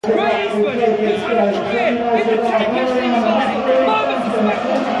Rashford, who's had a career in the Champions League side. Moments of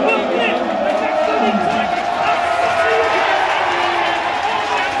spectacle, will live the next winning time.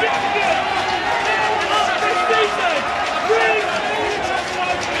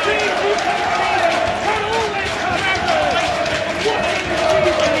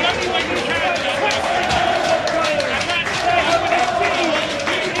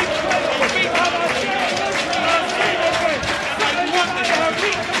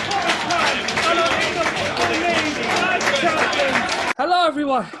 Hello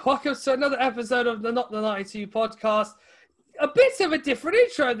everyone, welcome to another episode of the Not the 92 podcast. A bit of a different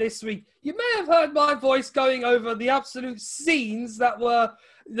intro this week. You may have heard my voice going over the absolute scenes that were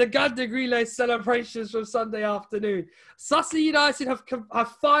the Ganda Relay celebrations from Sunday afternoon. Sussex United have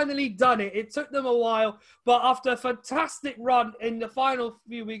finally done it. It took them a while, but after a fantastic run in the final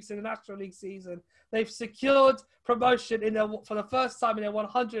few weeks in the National League season, they've secured promotion for the first time in their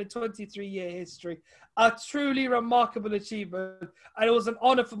 123-year history. A truly remarkable achievement. And it was an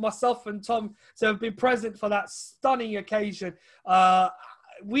honour for myself and Tom to have been present for that stunning occasion.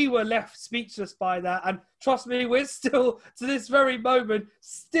 We were left speechless by that. And trust me, we're still, to this very moment,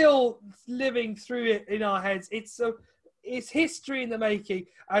 still living through it in our heads. It's history in the making,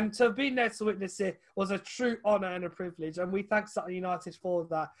 and to have been there to witness it was a true honour and a privilege, and we thank Sutton United for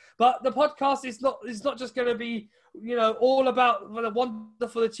that. But the podcast is not just going to be, all about the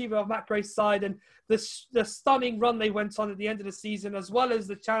wonderful achievement of Matt Gray's side and the stunning run they went on at the end of the season, as well as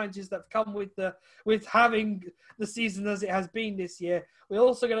the challenges that have come with having the season as it has been this year. We're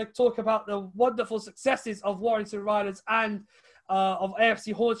also going to talk about the wonderful successes of Warrington Riders and of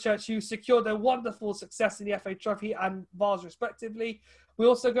AFC Hornchurch, who secured a wonderful success in the FA Trophy and Vase respectively. We're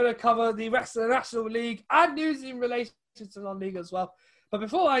also going to cover the rest of the National League and news in relation to non-league as well. But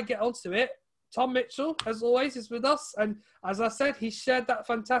before I get onto it, Tom Mitchell, as always, is with us. And as I said, he shared that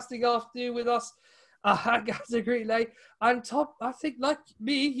fantastic afternoon with us at Ganda Relay. And Tom, I think like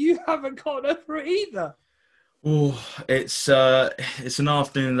me, you haven't gotten over it either. Oh, it's an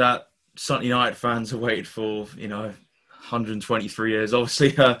afternoon that Sutton United fans have waited for, 123 years.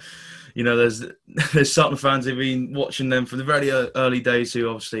 Obviously, there's Sutton fans who've been watching them from the very early days who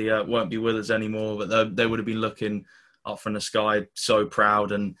obviously won't be with us anymore, but they would have been looking up from the sky so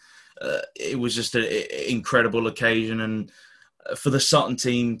proud, and it was just an incredible occasion. And for the Sutton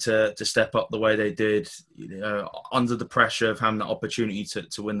team to step up the way they did, under the pressure of having the opportunity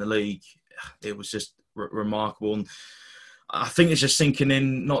to win the league, it was just remarkable. And I think it's just sinking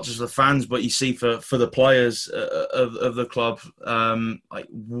in, not just the fans, but you see for the players of the club,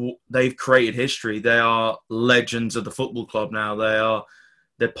 they've created history. They are legends of the football club now.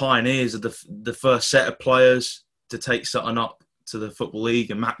 They're pioneers of the first set of players to take Sutton up to the Football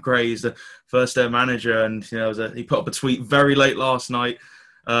League. And Matt Gray is the first ever manager. And, he put up a tweet very late last night.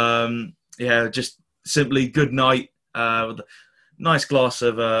 Just simply good night with a nice glass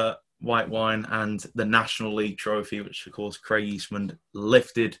of white wine and the National League trophy, which of course Craig Eastman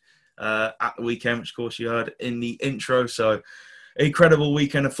lifted at the weekend, which of course you heard in the intro. So incredible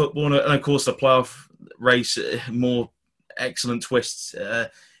weekend of football, and of course the playoff race, more excellent twists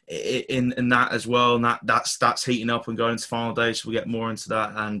in that as well. And that's heating up and going into final day, so we'll get more into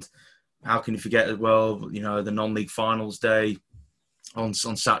that. And how can you forget as well, the non-league finals day on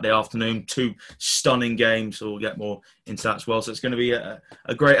Saturday afternoon, 2 stunning games, so we'll get more into that as well. So it's going to be a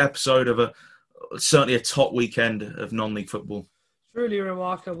great episode of certainly a top weekend of non-league football. Truly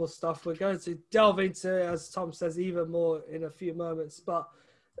remarkable stuff. We're going to delve into, as Tom says, even more in a few moments. But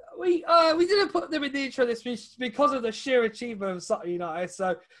we didn't put them in the intro this week because of the sheer achievement of Sutton United.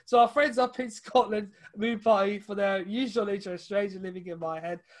 So our friends up in Scotland, Moon Party, for their usual intro, Stranger Living in My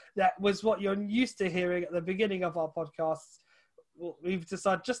Head, that was what you're used to hearing at the beginning of our podcasts. We've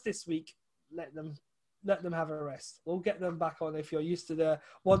decided just this week, let them have a rest. We'll get them back on if you're used to the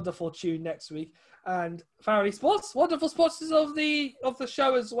wonderful tune next week. And Faraday Sports, wonderful sponsors of the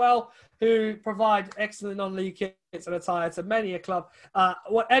show as well, who provide excellent non-league kits and attire to many a club at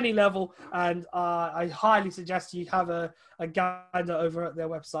any level. And I highly suggest you have a gander over at their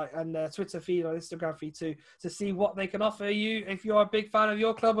website and their Twitter feed or Instagram feed too, to see what they can offer you if you're a big fan of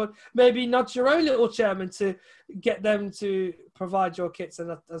your club, or maybe nudge your own little chairman to get them to provide your kits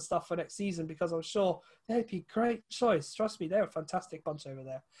and stuff for next season, because I'm sure they'd be a great choice. Trust me, they're a fantastic bunch over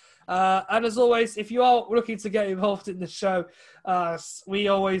there. And as always, if you are looking to get involved in the show, we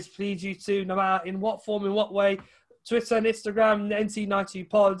always plead you to, no matter in what form, in what way, Twitter and Instagram,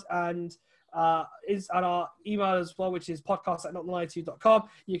 NT92pod, and our email as well, which is podcast@not92.com.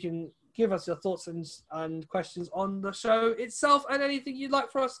 You can give us your thoughts and questions on the show itself and anything you'd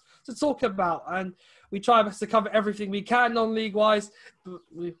like for us to talk about. And we try our best to cover everything we can non-league wise. But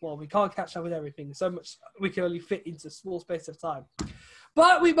we can't catch up with everything. So much we can only fit into a small space of time.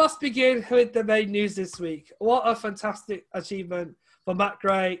 But we must begin with the main news this week. What a fantastic achievement for Matt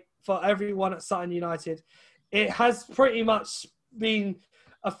Gray, for everyone at Sutton United. It has pretty much been,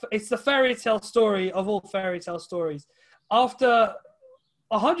 it's the fairy tale story of all fairy tale stories. After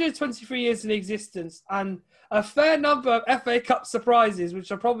 123 years in existence and a fair number of FA Cup surprises,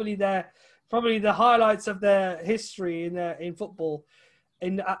 which are probably the highlights of their history in football,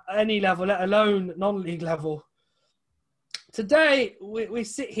 in any level, let alone non-league level. Today, we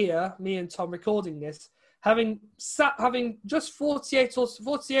sit here, me and Tom, recording this, having just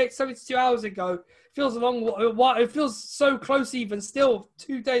 72 hours ago. Feels a long while. It feels so close, even still,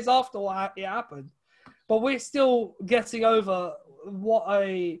 2 days after it happened. But we're still getting over what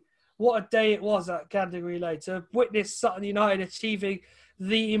a day it was at Camden Relay to witness Sutton United achieving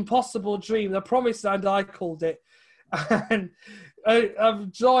the impossible dream, the promised land, I called it. And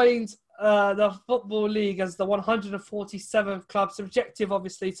I've joined the Football League as the 147th club, subjective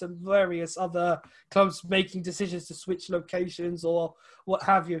obviously to various other clubs making decisions to switch locations or what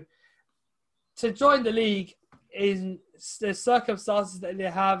have you. To join the league in the circumstances that they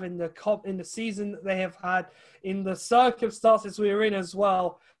have in the season that they have had, in the circumstances we are in as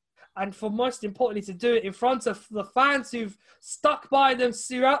well, and for most importantly to do it in front of the fans who've stuck by them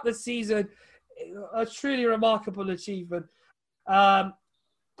throughout the season, a truly remarkable achievement.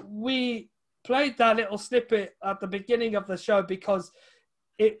 We played that little snippet at the beginning of the show because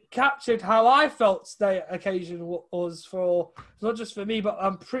it captured how I felt the occasion was for, not just for me, but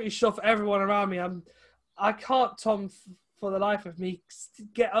I'm pretty sure for everyone around me. I can't, Tom, for the life of me,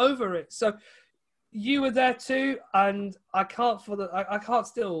 get over it. So you were there too, and I can't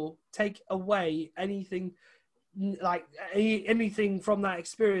still take away anything from that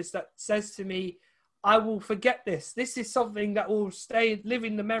experience that says to me, I will forget this. This is something that will live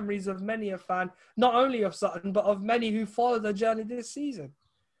in the memories of many a fan, not only of Sutton, but of many who followed the journey this season.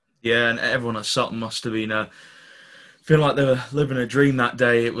 Yeah, and everyone at Sutton must have been feeling like they were living a dream that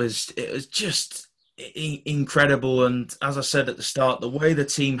day. It was just incredible. And as I said at the start, the way the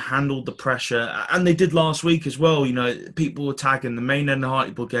team handled the pressure, and they did last week as well, people were tagging the main end of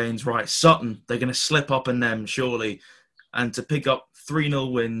Hartlepool games, right, Sutton, they're going to slip up in them, surely. And to pick up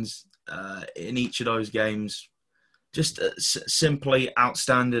 3-0 wins in each of those games, just simply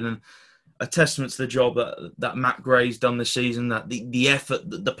outstanding, and a testament to the job that Matt Gray's done this season, that the effort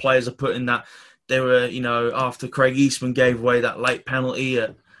that the players are putting, that they were, after Craig Eastman gave away that late penalty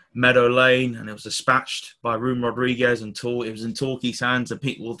at Meadow Lane and it was dispatched by Ruben Rodriguez and it was in Torquay's hands, and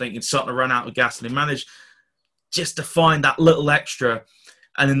people were thinking Sutton ran out of gas, and they managed just to find that little extra.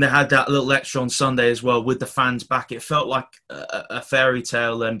 And then they had that little extra on Sunday as well with the fans back. It felt like a fairy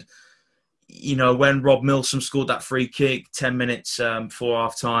tale. And when Rob Milsom scored that free kick 10 minutes before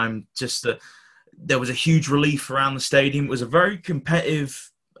half-time, there was a huge relief around the stadium. It was a very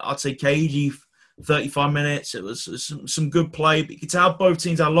competitive, I'd say cagey 35 minutes. It was some good play, but you could tell both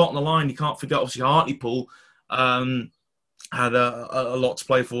teams had a lot on the line. You can't forget, obviously, Hartlepool had a lot to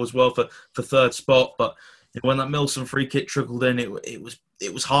play for as well for third spot. But when that Milsom free kick trickled in, it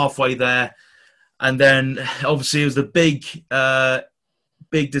was halfway there. And then, obviously, it was the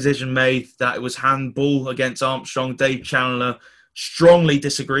big decision made that it was handball against Armstrong. Dave Chandler strongly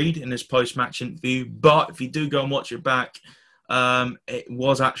disagreed in his post-match interview, but if you do go and watch it back, it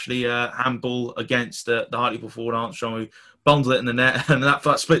was actually a handball against the Hartlepool forward Armstrong, who bundled it in the net. And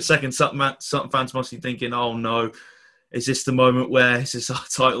that split second, Sutton fans must be thinking, oh no, is this the moment where is this our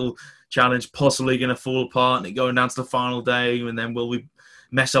title challenge possibly going to fall apart and it going down to the final day, and then will we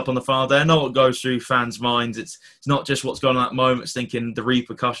mess up on the final day? I know what goes through fans' minds. It's not just what's going on at that moment, it's thinking the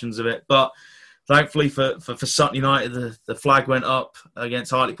repercussions of it. But thankfully for Sutton United, the flag went up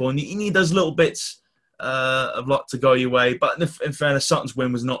against Hartlepool, and you need those little bits of luck to go your way. But in fairness, Sutton's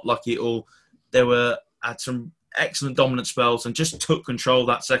win was not lucky at all. They had some excellent dominant spells and just took control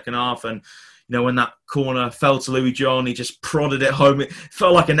that second half. And when that corner fell to Louis John, he just prodded it home. It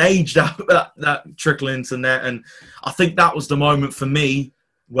felt like an age that trickling into the net. And I think that was the moment for me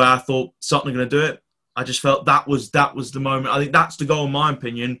where I thought Sutton are going to do it. I just felt that was the moment. I think that's the goal, in my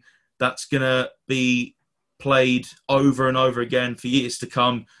opinion, that's going to be played over and over again for years to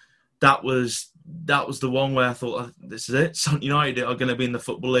come. That was the one where I thought, oh, this is it. Sutton United are going to be in the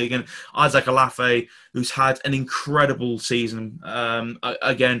Football League. And Isaac Alafe, who's had an incredible season.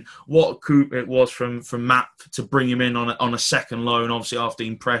 Again, what a coup it was from Matt to bring him in on a second loan, obviously after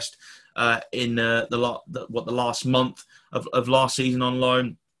being pressed in the last month of last season on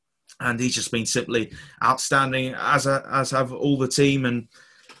loan. and he's just been simply outstanding, as have all the team, and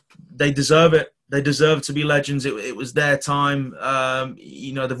they deserve it. They deserve to be legends. It was their time.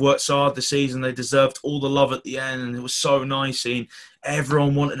 They've worked so hard this season. They deserved all the love at the end, and it was so nice seeing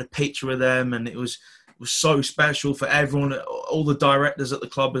everyone wanted a picture with them, and it was so special for everyone, all the directors at the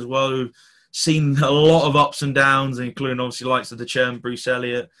club as well, who've seen a lot of ups and downs, including obviously the likes of the chairman, Bruce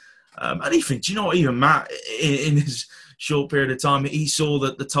Elliott. And even, do you know what, even Matt, in his short period of time, he saw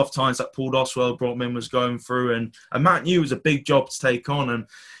that the tough times that Paul Doswell brought him in was going through, and Matt knew it was a big job to take on. And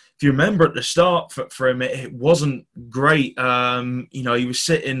if you remember at the start for him, it wasn't great. He was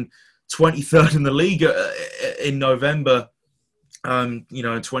sitting 23rd in the league in November, in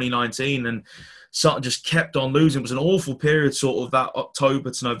 2019, and Sutton just kept on losing. It was an awful period, sort of that October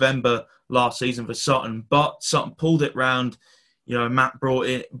to November last season for Sutton, but Sutton pulled it round. Matt brought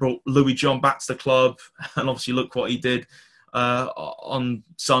Louis John back to the club, and obviously look what he did on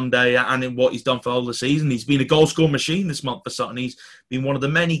Sunday, and in what he's done for the whole of the season. He's been a goal scoring machine this month for Sutton. He's been one of the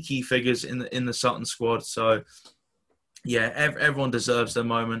many key figures in the Sutton squad. So, yeah, everyone deserves their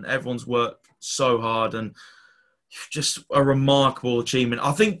moment. Everyone's worked so hard, and just a remarkable achievement.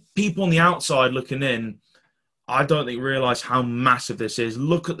 I think people on the outside looking in, I don't think realise how massive this is.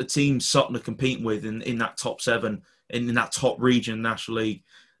 Look at the teams Sutton are competing with in that top 7, in that top region, National League,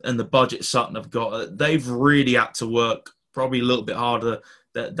 and the budget Sutton have got. They've really had to work probably a little bit harder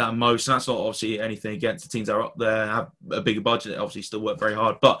than most. And that's not obviously anything against the teams that are up there, have a bigger budget, they obviously still work very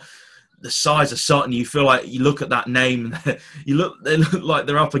hard. But the size of Sutton, you feel like you look at that name, they look like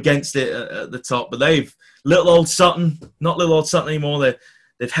they're up against it at the top. But little old Sutton, not little old Sutton anymore.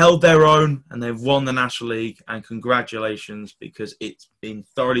 They've held their own, and they've won the National League, and congratulations, because it's been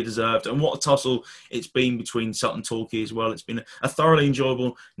thoroughly deserved. And what a tussle it's been between Sutton and Torquay as well. It's been a thoroughly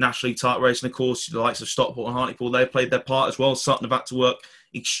enjoyable National League title race, and of course the likes of Stockport and Hartlepool, they've played their part as well. Sutton have had to work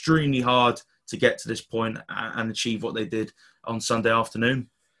extremely hard to get to this point and achieve what they did on Sunday afternoon.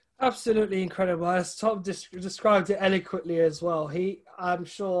 Absolutely incredible. As Tom described it eloquently as well. He, I'm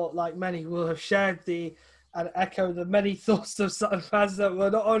sure, like many, will have shared and echo the many thoughts of Sutton fans that were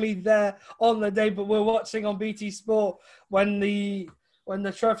not only there on the day, but were watching on BT Sport when the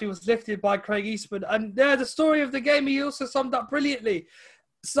trophy was lifted by Craig Eastman. And the story of the game, he also summed up brilliantly.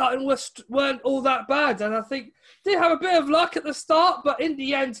 Sutton weren't all that bad, and I think did have a bit of luck at the start, but in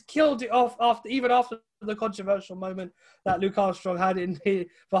the end killed it off after the controversial moment that Luke Armstrong had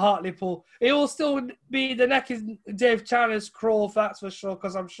for Hartlepool. It will still be the neck is Dave Chandler's crawl, that's for sure,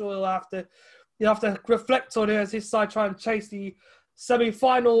 because I'm sure he'll have to reflect on it as his side try and chase the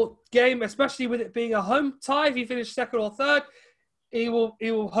semi-final game, especially with it being a home tie. If he finished second or third, he will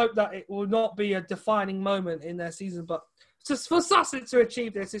hope that it will not be a defining moment in their season. But just for Sussex to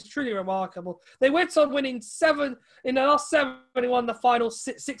achieve this is truly remarkable. They went on winning 7 in the last 7. They won the final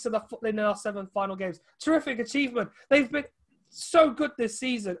 6 in the last 7 final games. Terrific achievement. They've been so good this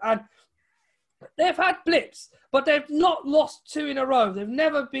season, and they've had blips, but they've not lost 2 in a row. They've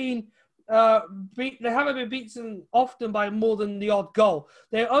never been they haven't been beaten often by more than the odd goal.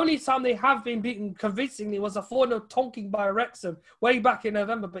 The only time they have been beaten convincingly was a 4-0 tonking by Wrexham way back in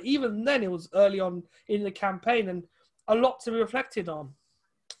November. But even then, it was early on in the campaign, and a lot to be reflected on.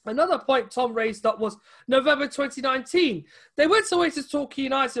 Another point Tom raised up was November 2019. They went away to Torquay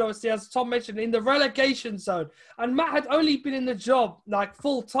United, obviously, as Tom mentioned, in the relegation zone. And Matt had only been in the job like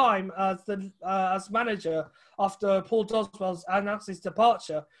full time as manager after Paul Doswell's announced his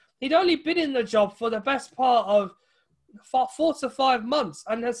departure. He'd only been in the job for the best part of 4 to 5 months,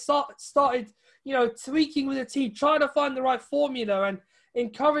 and has started, tweaking with the team, trying to find the right formula, and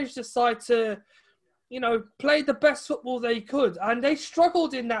encouraged the side to, play the best football they could. And they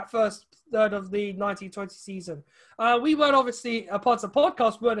struggled in that first third of the 1920 season. We weren't obviously a part of the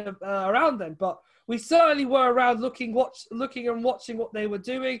podcast, weren't around then, but we certainly were around looking and watching what they were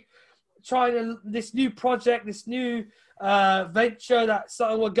doing, trying this new project, this new venture that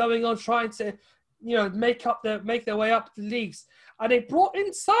Sutton were going on, trying to, make their way up the leagues. And they brought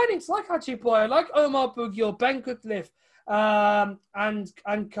in signings like Hajiboye, like Omar Bugiel, Ben Goodliff,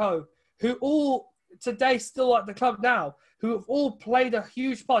 and co, who all today still at the club now, who have all played a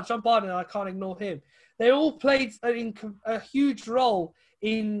huge part. John Barden, I can't ignore him. They all played a huge role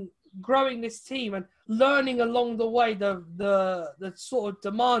in growing this team and learning along the way the sort of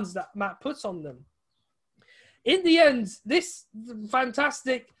demands that Matt puts on them. In the end, this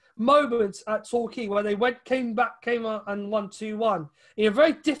fantastic moment at Torquay where they came out and won 2-1 in a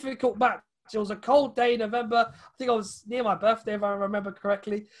very difficult match. It was a cold day in November. I think I was near my birthday, if I remember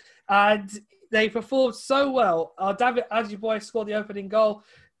correctly. And they performed so well. David Hajiboye scored the opening goal.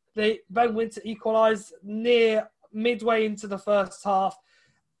 Ben Winter equalised near midway into the first half.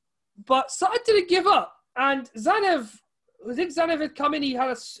 But Sutton didn't give up. And Zanev had come in. He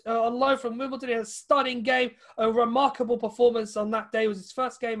had on loan from Wimbledon. He had a stunning game, a remarkable performance on that day. It was his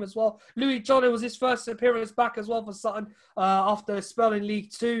first game as well. Louis John, it was his first appearance back as well for Sutton after a spell in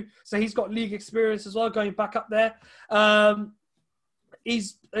League Two. So he's got league experience as well, going back up there.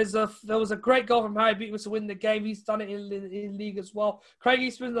 There was a great goal from Harry Beatman to win the game. He's done it in league as well. Craig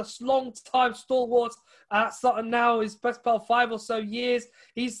Eastman, a long-time stalwart at Sutton now, his best part of 5 or so years.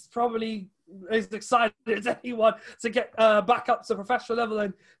 He's probably as excited as anyone to get back up to professional level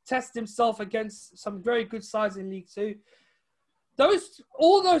and test himself against some very good sides in League Two.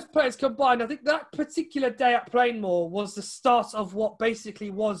 All those players combined, I think that particular day at Plainmoor was the start of what basically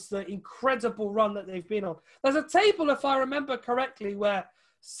was the incredible run that they've been on. There's a table, if I remember correctly, where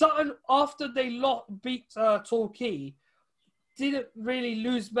Sutton, after they beat Torquay, didn't really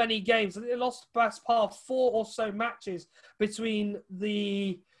lose many games. They lost the best part of 4 or so matches between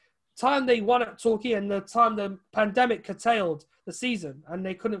the time they won at Torquay and the time the pandemic curtailed the season, and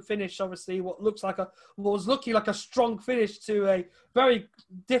they couldn't finish, obviously, what was looking like a strong finish to a very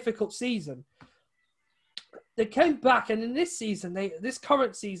difficult season. They came back, and in this season, this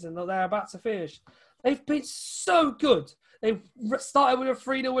current season that they're about to finish, they've been so good. They've started with a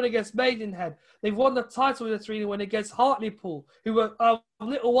 3-0 win against Maidenhead. They've won the title with a 3-0 win against Hartlepool, who were a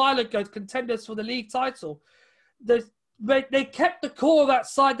little while ago contenders for the league title. They kept the core of that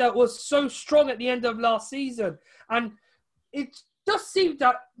side that was so strong at the end of last season. And it just seemed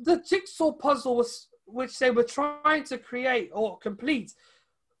that the jigsaw puzzle which they were trying to create or complete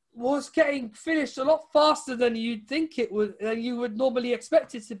was getting finished a lot faster than you'd think it would, than you would normally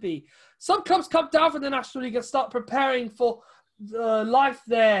expect it to be. Some clubs come down from the National League and start preparing for life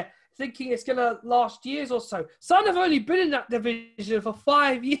there, thinking it's going to last years or so. Sutton have only been in that division for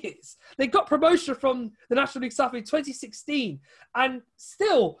 5 years. They got promotion from the National League South in 2016. And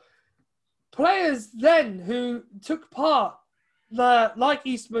still, players then who took part, like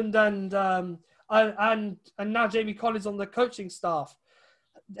Eastman and now Jamie Collins on the coaching staff,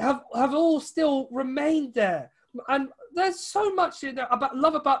 have all still remained there. And there's so much I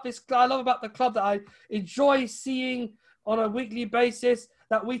love about this. I love about the club that I enjoy seeing on a weekly basis,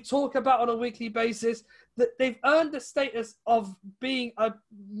 that we talk about on a weekly basis, that they've earned the status of being a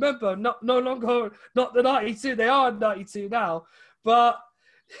member, no longer not the 92. They are 92 now, but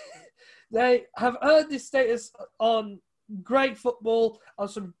they have earned this status on great football, on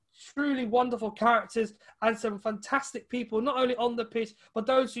some truly wonderful characters and some fantastic people, not only on the pitch, but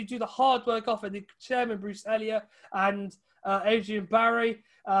those who do the hard work off it. The chairman, Bruce Elliott, and Adrian Barry.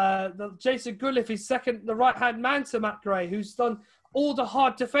 Jason Goodliffe is the right-hand man to Matt Gray, who's done all the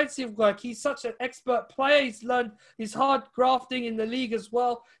hard defensive work. He's such an expert player. He's learned his hard grafting in the league as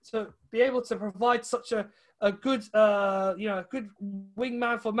well to be able to provide such a good, good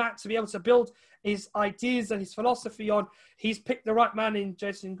wingman for Matt to be able to build his ideas and his philosophy on. He's picked the right man in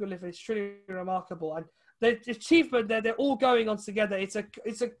Jason Goodliffe. It's truly remarkable. And the achievement there, they're all going on together. It's a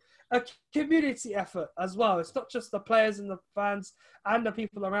community effort as well. It's not just the players and the fans and the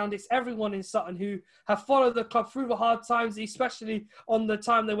people around. It's everyone in Sutton who have followed the club through the hard times, especially on the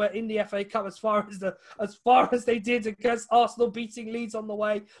time they were in the FA Cup, as far as they did against Arsenal, beating Leeds on the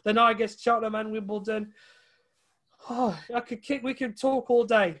way, then I guess Cheltenham and Wimbledon. We could talk all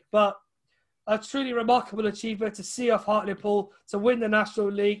day, but a truly remarkable achievement to see off Hartlepool, to win the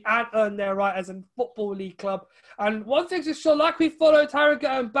National League and earn their right as a Football League club. And one thing's for sure, like we followed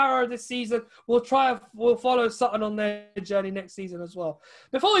Harrogate and Barrow this season, we'll follow Sutton on their journey next season as well.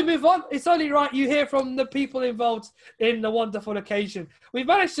 Before we move on, it's only right you hear from the people involved in the wonderful occasion. We've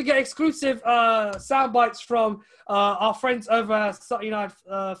managed to get exclusive sound bites from our friends over at Sutton United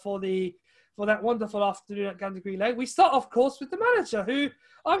for that wonderful afternoon at Gander Green Lane. We start, of course, with the manager, who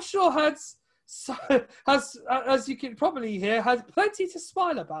I'm sure has, as you can probably hear, has plenty to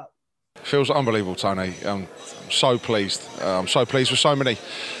smile about. Feels unbelievable, Tony. I'm so pleased. I'm so pleased with so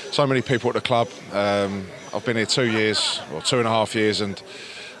many people at the club. I've been here 2 years, or 2.5 years, and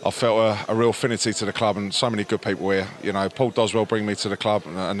I've felt a real affinity to the club, and so many good people here. You know, Paul Doswell bring me to the club,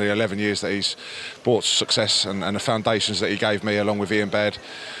 and the 11 years that he's brought success and the foundations that he gave me, along with Ian Baird,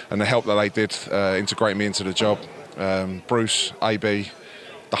 and the help that they did integrate me into the job. Bruce, AB,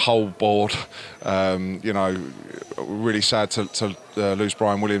 the whole board. Really sad to lose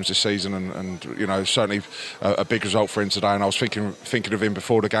Brian Williams this season, and certainly a big result for him today. And I was thinking of him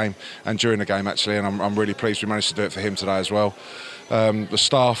before the game and during the game actually, and I'm really pleased we managed to do it for him today as well. The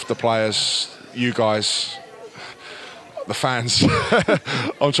staff, the players, you guys, the fans.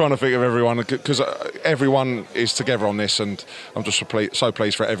 I'm trying to think of everyone because everyone is together on this, and I'm just so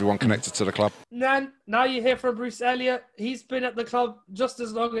pleased for everyone connected to the club. Nan, now you hear from Bruce Elliott. He's been at the club just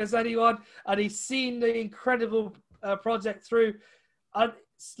as long as anyone, and he's seen the incredible project through. And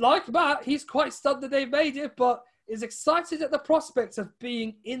like Matt, he's quite stunned that they've made it, but is excited at the prospect of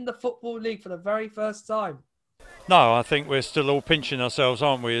being in the Football League for the very first time. No, I think we're still all pinching ourselves,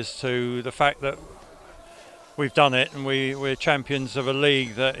 aren't we, as to the fact that we've done it, and we're champions of a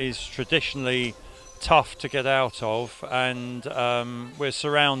league that is traditionally tough to get out of, and we're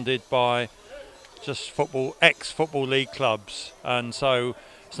surrounded by just ex-Football League clubs, and so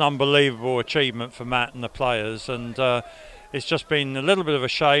it's an unbelievable achievement for Matt and the players, and it's just been a little bit of a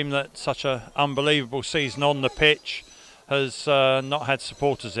shame that such an unbelievable season on the pitch has not had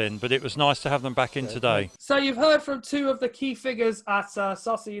supporters in, but it was nice to have them back in today. So you've heard from two of the key figures at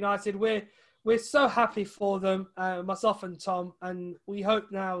Sussex United. We're so happy for them, myself and Tom, and we hope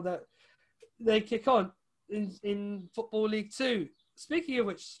now that they kick on in Football League 2. Speaking of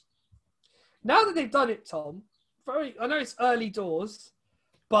which, now that they've done it, Tom, I know it's early doors,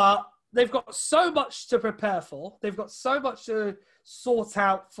 but they've got so much to prepare for. They've got so much to sort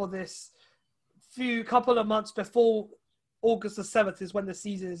out for this couple of months before August the 7th is when the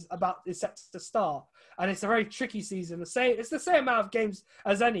season is set to start. And it's a very tricky season. It's the same amount of games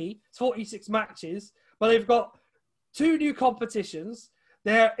as any. It's 46 matches. But they've got 2 new competitions.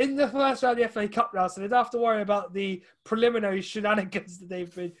 They're in the first round of the FA Cup now, so they don't have to worry about the preliminary shenanigans that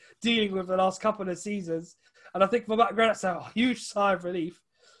they've been dealing with the last couple of seasons. And I think for Matt Gray, that's a huge sigh of relief.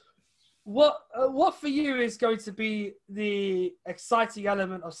 What for you is going to be the exciting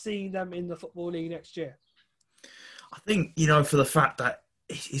element of seeing them in the Football League next year? I think, for the fact that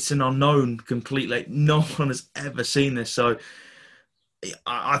it's an unknown completely, no one has ever seen this. So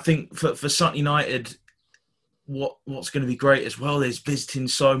I think for Sutton United, what's going to be great as well is visiting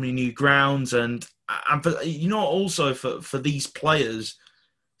so many new grounds, and also for these players,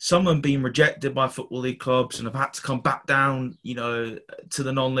 some of them being rejected by Football League clubs and have had to come back down, to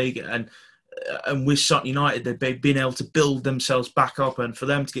the non-league, and with Sutton United, they've been able to build themselves back up, and for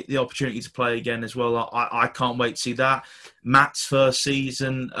them to get the opportunity to play again as well, I can't wait to see that. Matt's first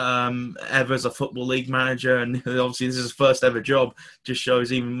season ever as a Football League manager, and obviously this is his first ever job, just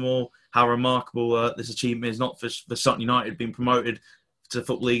shows even more how remarkable this achievement is, not for Sutton United being promoted to the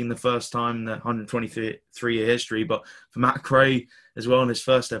Football League in the first time in the 123-year history, but for Matt Gray as well in his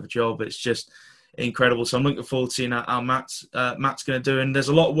first ever job, it's just incredible. So I'm looking forward to seeing how Matt's going to do. And there's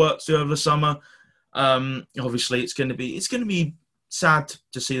a lot of work to do over the summer. Obviously, it's going to be sad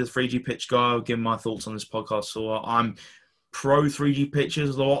to see the 3G pitch go. I'll give my thoughts on this podcast. So I'm pro 3G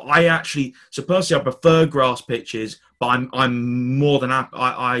pitches. Although personally, I prefer grass pitches, but I'm more than happy.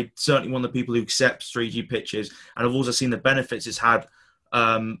 I certainly one of the people who accepts 3G pitches, and I've also seen the benefits it's had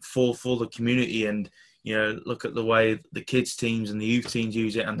for the community. And look at the way the kids teams and the youth teams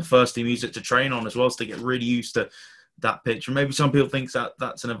use it, and the first team use it to train on as well, so they get really used to that pitch. And maybe some people think that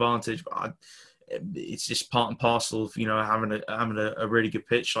that's an advantage, but it's just part and parcel of having a really good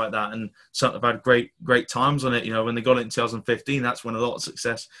pitch like that. And Sutton have had great times on it. When they got it in 2015, that's when a lot of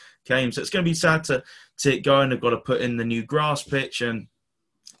success came. So it's going to be sad to get going. They've got to put in the new grass pitch, and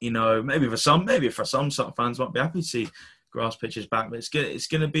maybe for some Sutton fans might be happy to see grass pitches back, but it's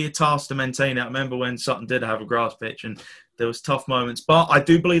going to be a task to maintain it. I remember when Sutton did have a grass pitch, and there was tough moments, but I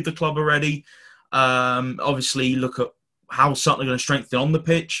do believe the club are ready. Obviously, look at how Sutton are going to strengthen on the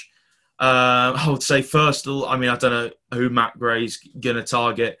pitch. I would say first, I don't know who Matt Gray's going to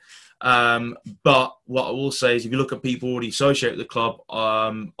target, but what I will say is if you look at people already associated with the club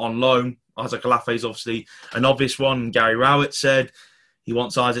on loan, Isaac Alafe is obviously an obvious one. Gary Rowett said he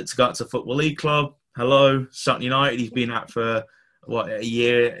wants Isaac to go to Football League club. Hello, Sutton United. He's been out for a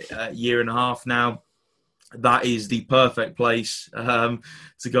year and a half now. That is the perfect place to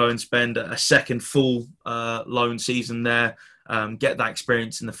go and spend a second full loan season there. Get that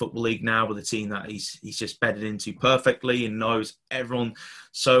experience in the Football League now with a team that he's just bedded into perfectly and knows everyone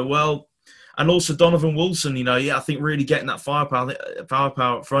so well. And also Donovan Wilson, I think really getting that firepower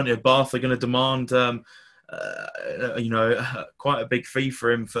up front. Bath are going to demand quite a big fee for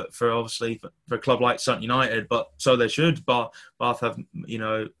him for obviously for a club like Sutton United, but so they should. But Bath have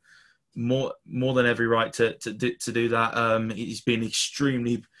more than every right to do that. He's been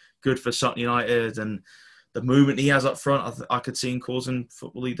extremely good for Sutton United, and the movement he has up front, I could see him causing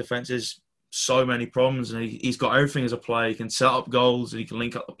Football League defences so many problems. And he's got everything as a player. He can set up goals and he can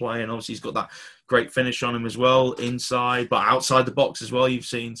link up the play, and obviously he's got that great finish on him as well, inside but outside the box as well. You've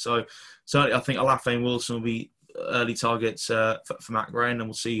seen so. Certainly, I think Alafe and Wilson will be early targets for Matt Gray, and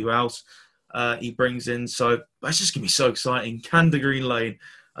we'll see who else. he brings in. So it's just going to be so exciting. Gandergreen Lane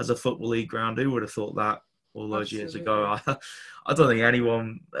as a Football League ground. Who would have thought that all those years ago? I don't think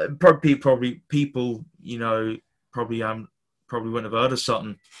anyone, probably people, probably wouldn't have heard of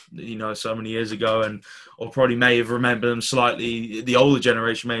Sutton, so many years ago, or probably may have remembered them slightly. The older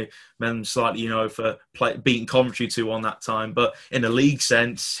generation may remember them slightly, for beating Coventry 2-1 that time. But in a league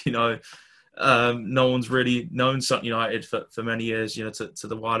sense, no one's really known Sutton United for many years, to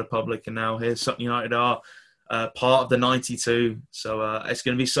the wider public. And now here Sutton United are part of the 92. So it's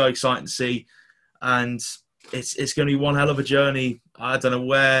going to be so exciting to see. And it's going to be one hell of a journey. I don't know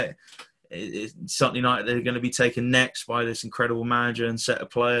where Sutton United are going to be taken next by this incredible manager and set of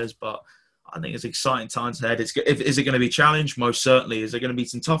players, but I think it's exciting times ahead. Is it going to be a challenge? Most certainly. Is there going to be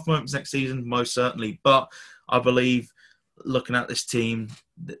some tough moments next season? Most certainly. But I believe, looking at this team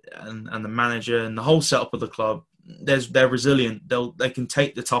and the manager and the whole setup of the club, they're resilient. They can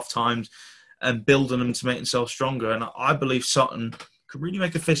take the tough times and build on them to make themselves stronger. And I believe Sutton could really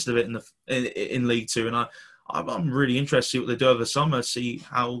make a fist of it in League Two. And I'm really interested to see what they do over the summer, see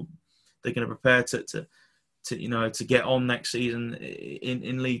how they're going to prepare to get on next season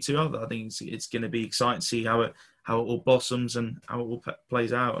in League Two. I think it's going to be exciting to see how it all blossoms and how it all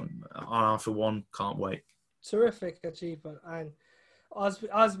plays out. And I, for one, can't wait. Terrific achievement. And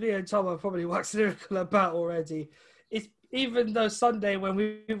as me and Tom are probably waxed lyrical about already, it's even though Sunday, when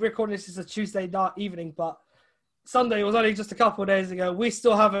we record this, is a Tuesday night evening, but Sunday was only just a couple of days ago. We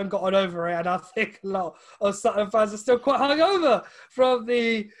still haven't gotten over it, and I think a lot of Sutton fans are still quite hungover from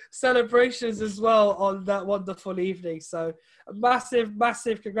the celebrations as well on that wonderful evening. So, massive,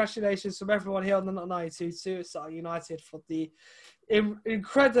 massive congratulations from everyone here on the 92 to Sutton United for the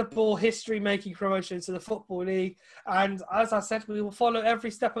incredible history-making promotion to the Football League. And as I said, we will follow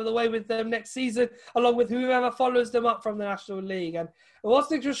every step of the way with them next season, along with whoever follows them up from the National League. And whilst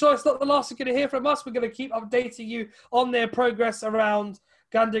Nick sure it's not the last you're going to hear from us, we're going to keep updating you on their progress around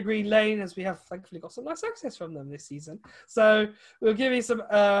Gandergreen Lane, as we have thankfully got some nice access from them this season. So we'll give you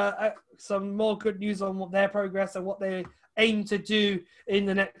some more good news on what their progress and what they aim to do in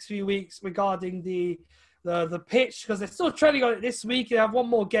the next few weeks regarding the pitch, because they're still training on it this week. They have one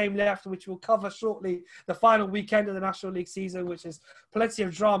more game left, which we'll cover shortly, the final weekend of the National League season, which is plenty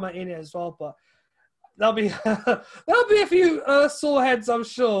of drama in it as well. But there'll be a few sore heads, I'm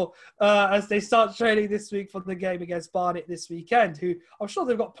sure, as they start training this week for the game against Barnet this weekend, who I'm sure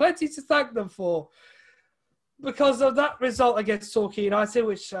they've got plenty to thank them for because of that result against Torquay United,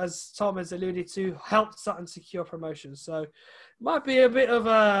 which, as Tom has alluded to, helped Sutton secure promotion. So might be a bit of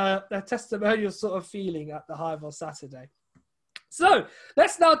a testimonial sort of feeling at the Hive on Saturday. So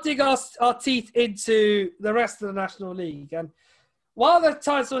let's now dig our teeth into the rest of the National League. And while the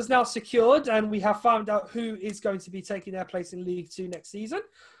title is now secured and we have found out who is going to be taking their place in League Two next season,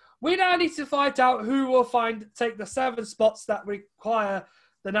 we now need to find out who will take the 7 spots that require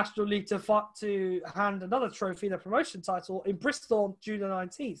the National League to hand another trophy, the promotion title, in Bristol on June the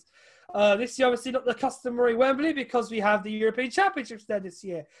 19th. This year, obviously, not the customary Wembley because we have the European Championships there this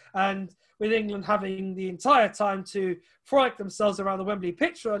year. And with England having the entire time to frolic themselves around the Wembley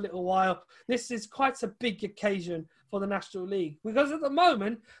pitch for a little while, this is quite a big occasion for the National League. Because at the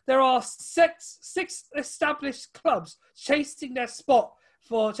moment, there are six established clubs chasing a spot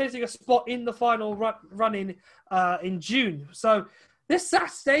in the final run in June. So this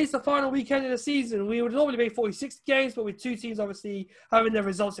Saturday is the final weekend of the season. We would normally be 46 games, but with 2 teams obviously having their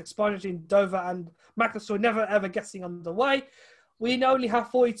results expired in Dover and Macclesfield never ever getting underway, we only have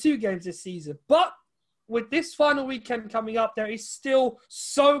 42 games this season. But with this final weekend coming up, there is still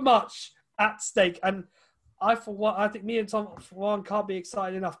so much at stake. And I think me and Tom, for one, can't be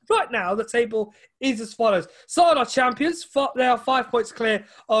excited enough. Right now, the table is as follows. Sutton are champions. They are 5 points clear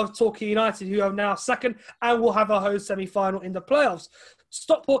of Torquay United, who are now second and will have a home semi-final in the playoffs.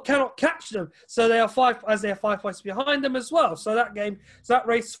 Stockport cannot catch them, so they are 5 points behind them as well. So that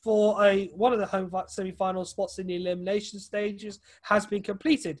race for one of the home semi-final spots in the elimination stages has been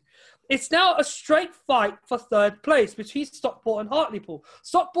completed. It's now a straight fight for third place between Stockport and Hartlepool.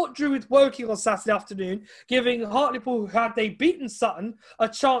 Stockport drew with Woking on Saturday afternoon, giving Hartlepool, had they beaten Sutton, a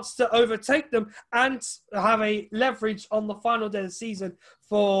chance to overtake them and have a leverage on the final day of the season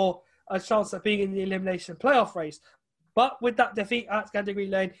for a chance of being in the elimination playoff race. But with that defeat at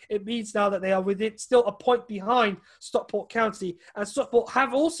Gandergreen Lane, it means now that they are still a point behind Stockport County. And Stockport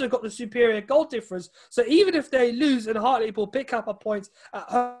have also got the superior goal difference. So even if they lose and Hartlepool pick up a point at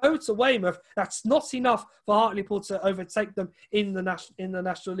home to Weymouth, that's not enough for Hartlepool to overtake them in the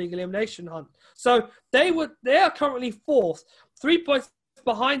National League elimination hunt. So they are currently 4th, 3 points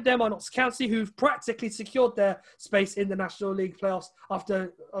behind them are Notts County, who've practically secured their space in the National League playoffs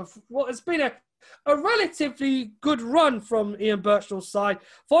after what has been a relatively good run from Ian Birchnell's side,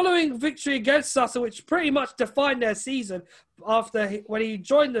 following victory against Sutton, which pretty much defined their season when he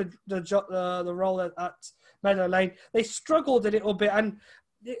joined the role at Meadow Lane. They struggled a little bit and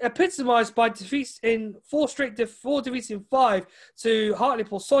epitomised by defeats in four defeats in 5 to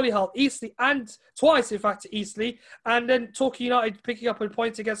Hartlepool, Solihull, Eastleigh, and twice, in fact, to Eastleigh, and then Torquay United picking up a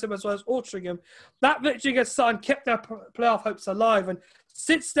point against them as well as Altrincham. That victory against Sutton kept their playoff hopes alive, and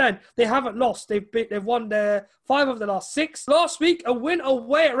since then, they haven't lost. They've won their 5 of the last 6. Last week, a win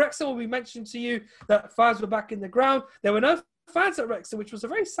away at Wrexham, when we mentioned to you that fans were back in the ground. There were no fans at Wrexham, which was a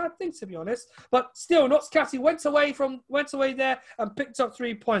very sad thing, to be honest. But still, Notts County went away there and picked up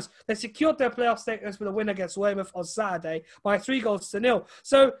 3 points. They secured their playoff status with a win against Weymouth on Saturday by 3-0.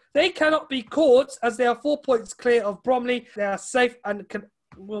 So they cannot be caught, as they are 4 points clear of Bromley. They are safe and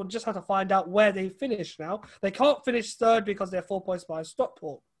we'll just have to find out where they finish now. They can't finish third because they're 4 points behind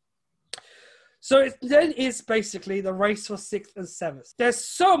Stockport. So it then is basically the race for 6th and 7th. There's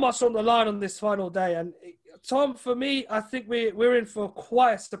so much on the line on this final day. And Tom, for me, I think we're in for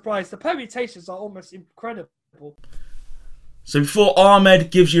quite a surprise. The permutations are almost incredible. So before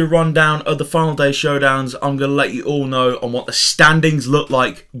Ahmed gives you a rundown of the final day showdowns, I'm going to let you all know on what the standings look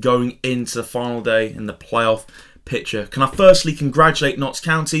like going into the final day in the playoff picture. Can I firstly congratulate Notts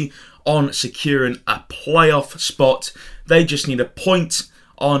County on securing a playoff spot. They just need a point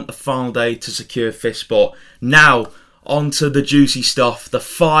on the final day to secure 5th spot. Now, on to the juicy stuff. The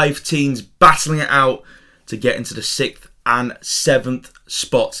 5 teams battling it out to get into the 6th and 7th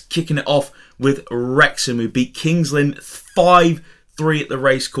spots. Kicking it off with Wrexham, who beat Kings Lynn 5-3 at the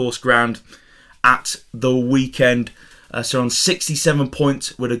Racecourse Ground at the weekend. So on 67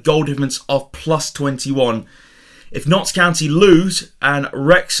 points with a goal difference of plus 21. If Notts County lose and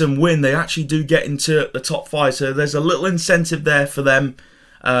Wrexham win, they actually do get into the top 5. So there's a little incentive there for them.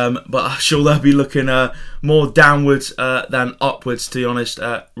 But I'm sure they'll be looking more downwards than upwards, to be honest,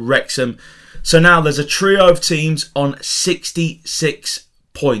 Wrexham. So now there's a trio of teams on 66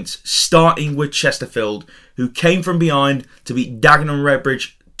 points, starting with Chesterfield, who came from behind to beat Dagenham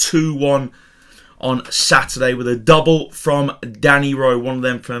Redbridge 2-1 on Saturday with a double from Danny Rowe, one of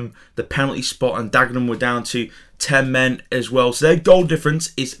them from the penalty spot, and Dagenham were down to 10 men as well. So their goal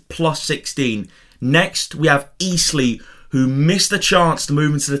difference is plus 16. Next, we have Eastleigh, who missed the chance to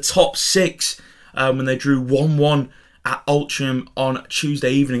move into the top 6 when they drew 1-1 at Altrincham on Tuesday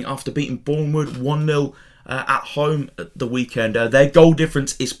evening after beating Bournemouth 1-0 at home at the weekend. Their goal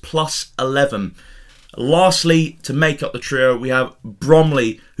difference is plus 11. Lastly, to make up the trio, we have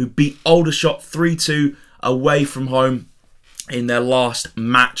Bromley, who beat Aldershot 3-2 away from home in their last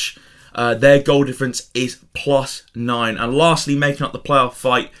match. Their goal difference is plus 9. And lastly, making up the playoff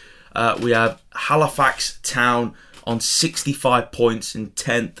fight, we have Halifax Town on 65 points in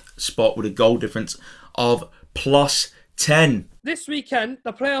 10th spot with a goal difference of plus 10. This weekend,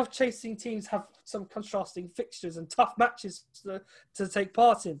 the playoff chasing teams have some contrasting fixtures and tough matches to take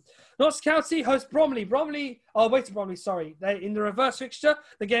part in. Notts County host Bromley. They're in the reverse fixture.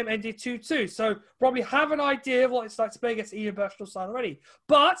 The game ended 2-2. So Bromley have an idea of what it's like to play against Ian Birchnell's side already.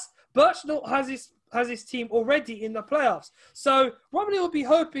 But Birchnell has his team already in the playoffs. So Bromley will be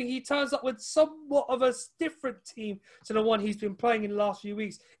hoping he turns up with somewhat of a different team to the one he's been playing in the last few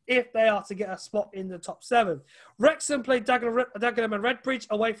weeks if they are to get a spot in the top 7. Wrexham played Dagenham and Redbridge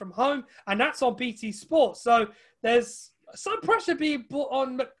away from home, and that's on BT Sport. So there's some pressure being put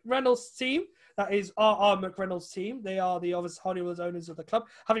on McReynolds' team. That is R.R. McReynolds' team. They are the obvious Hollywood owners of the club,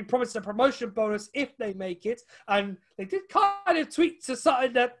 having promised a promotion bonus if they make it. And they did kind of tweet to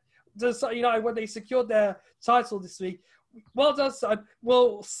Sutton that United when they secured their title this week. Well done, son.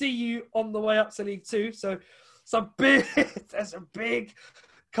 We'll see you on the way up to League 2. So there's a big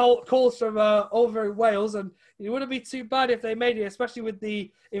calls from over in Wales, and it wouldn't be too bad if they made it, especially with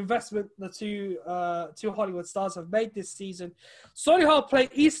the investment the two Hollywood stars have made this season. Solihull play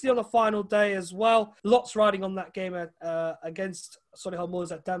Eastleigh on the final day as well. Lots riding on that game against Solihull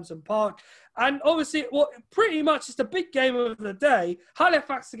Moors at Damson Park. And obviously, pretty much it's the big game of the day.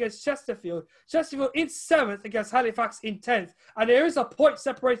 Halifax against Chesterfield. Chesterfield in 7th against Halifax in 10th. And there is a point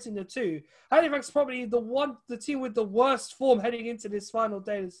separating the two. Halifax probably the team with the worst form heading into this final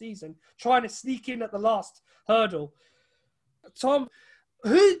day of the season, trying to sneak in at the last hurdle. Tom,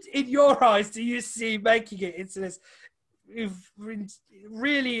 who in your eyes do you see making it into this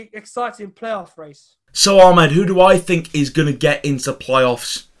really exciting playoff race? So Ahmed, who do I think is going to get into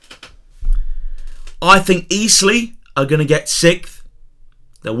playoffs? I think Eastleigh are going to get 6th.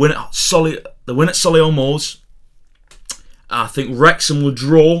 They'll win at Solihull Moors. I think Wrexham will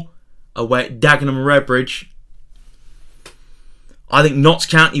draw away at Dagenham and Redbridge. I think Notts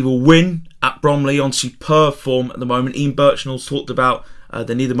County will win at Bromley on superb form at the moment. Ian Birchnell's talked about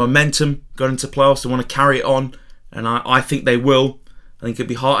they need the momentum going into playoffs. They want to carry it on, and I think they will. I think it'd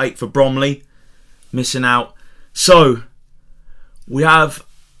be heartache for Bromley missing out. So we have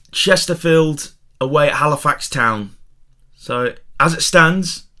Chesterfield away at Halifax Town. So as it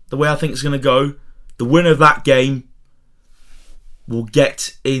stands, the way I think it's going to go, the winner of that game will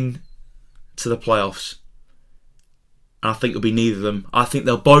get in to the playoffs. And I think it'll be neither of them. I think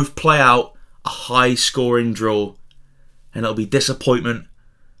they'll both play out a high-scoring draw, and it'll be disappointment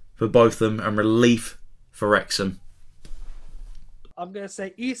for both of them and relief for Wrexham. I'm going to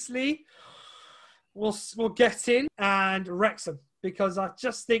say Eastleigh will get in, and Wrexham, because I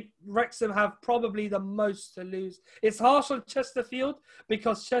just think Wrexham have probably the most to lose. It's harsh on Chesterfield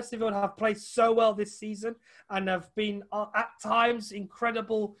because Chesterfield have played so well this season and have been at times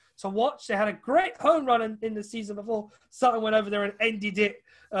incredible to watch. They had a great home run in the season before. Sutton went over there and ended it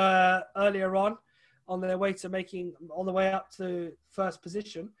earlier on their way up to first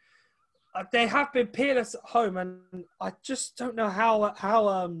position. They have been peerless at home, and I just don't know how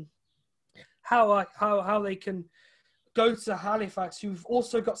they can go to Halifax, who've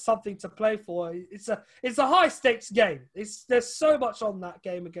also got something to play for. It's a high stakes game. There's so much on that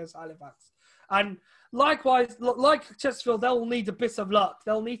game against Halifax, and likewise, like Chesterfield, they'll need a bit of luck.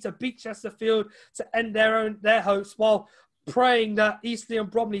 They'll need to beat Chesterfield to end their hopes, while praying that Eastleigh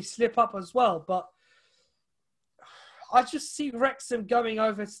and Bromley slip up as well. But I just see Wrexham going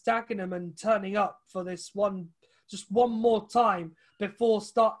over Dagenham and turning up for this one more time before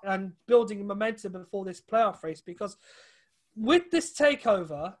start and building momentum before this playoff race, because with this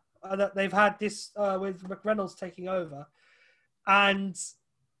takeover that they've had this with McReynolds taking over, and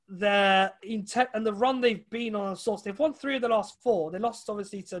their intent and the run they've been on, they've won 3 of the last 4. They lost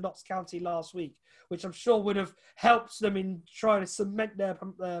obviously to Notts County last week, which I'm sure would have helped them in trying to cement their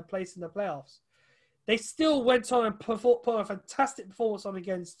place in the playoffs. They still went on and put a fantastic performance on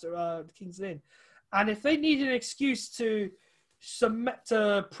against Kings Lynn. And if they needed an excuse to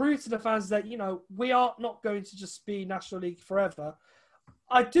prove to the fans that, we are not going to just be National League forever,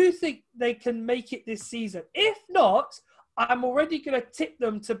 I do think they can make it this season. If not, I'm already going to tip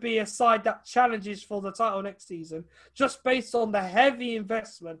them to be a side that challenges for the title next season, just based on the heavy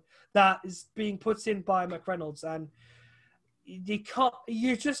investment that is being put in by McReynolds. And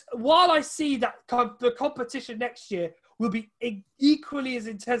while I see that the competition next year will be equally as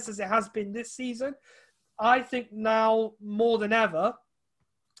intense as it has been this season, I think now more than ever,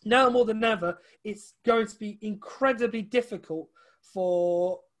 it's going to be incredibly difficult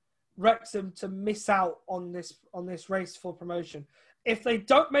for Wrexham to miss out on this race for promotion. If they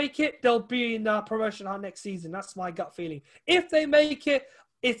don't make it, they'll be in the promotion hunt next season. That's my gut feeling. If they make it,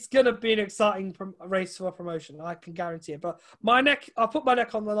 it's going to be an exciting race for promotion. I can guarantee it. But I'll put my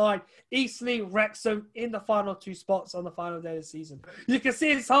neck on the line. Eastleigh, Wrexham in the final 2 spots on the final day of the season. You can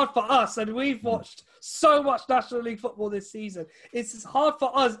see it's hard for us, and we've watched so much National League football this season. It's as hard for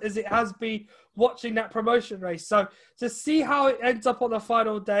us as it has been watching that promotion race. So to see how it ends up on the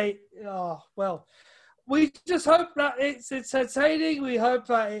final day, we just hope that it's entertaining. We hope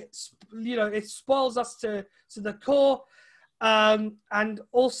that it spoils us to the core. And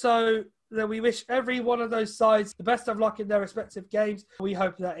also that we wish every one of those sides the best of luck in their respective games. We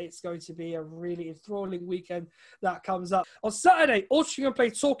hope that it's going to be a really enthralling weekend that comes up. On Saturday, Altrincham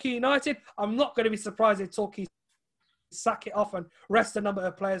play Torquay United. I'm not going to be surprised if Torquay sack it off and rest a number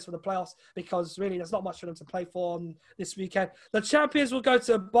of players for the playoffs, because really there's not much for them to play for on this weekend. The champions will go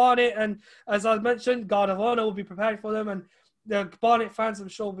to Barnet, and as I mentioned, Guard of Honour will be preparing for them, and the Barnet fans, I'm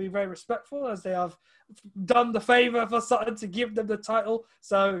sure, will be very respectful, as they have done the favour for Sutton to give them the title.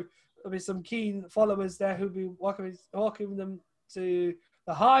 So there'll be some keen followers there who'll be welcoming them to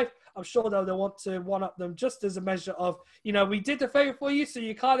the Hive. I'm sure they'll want to one-up them just as a measure of, we did the favour for you, so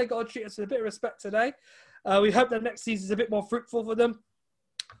you kind of got to treat us with a bit of respect today. We hope that next season is a bit more fruitful for them.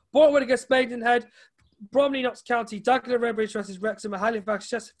 Bournemouth against Maidenhead, Bromley, Notts County, Dagenham, Redbridge versus Wrexham, Halifax,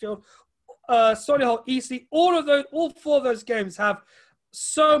 Chesterfield, Solihull, Eastleigh. All 4 of those games have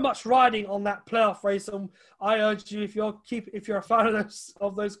so much riding on that playoff race, and I urge you, if you're a fan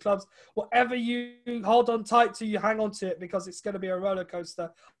of those clubs, whatever you hold on tight to, you hang on to it, because it's going to be a roller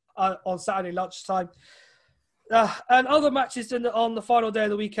coaster on Saturday lunchtime. And other matches on the final day of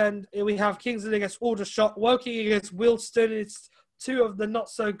the weekend, we have Kings Lynn against Aldershot, Woking against Wilston. It's 2 of the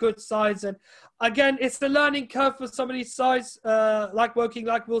not-so-good sides. And again, it's the learning curve for some of these sides, like Woking,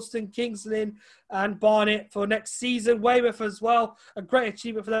 like Wilston, Kings Lynn, and Barnet for next season. Weymouth as well, a great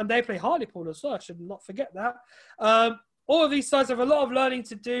achievement for them. They play Hartlepool as well, I should not forget that. All of these sides have a lot of learning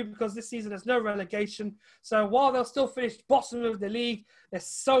to do because this season there's no relegation. So while they'll still finish bottom of the league, there's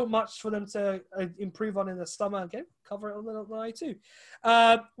so much for them to improve on in the summer. Again, cover it on the night too.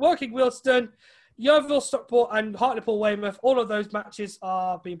 Woking Wealdstone, Yeovil, Stockport and Hartlepool Weymouth, all of those matches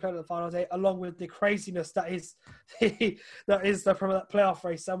are being played on the final day, along with the craziness that is the playoff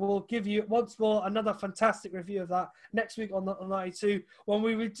race. And we'll give you once more another fantastic review of that next week on 92 when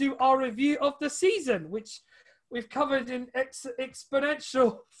we do our review of the season, which we've covered in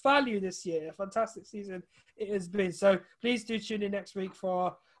exponential value this year. A fantastic season it has been. So please do tune in next week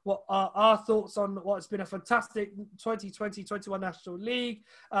for what are our thoughts on what's been a fantastic 2020-21 National League.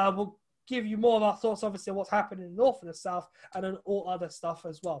 We'll give you more of our thoughts, obviously, on what's happened in the North and the South and on all other stuff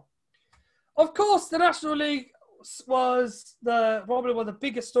as well. Of course, the National League was probably one of the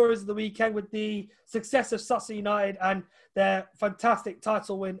biggest stories of the weekend with the success of Sutton United and their fantastic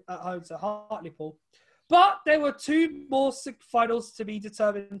title win at home to Hartlepool. But there were two more finals to be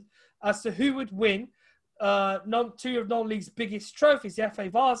determined as to who would win two of non-league's biggest trophies, the FA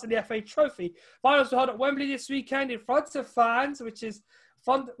Vase and the FA Trophy. Finals were held at Wembley this weekend in front of fans, which is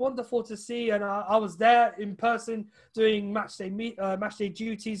wonderful to see. And I was there in person doing matchday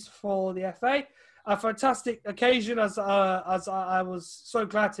duties for the FA. A fantastic occasion as I was so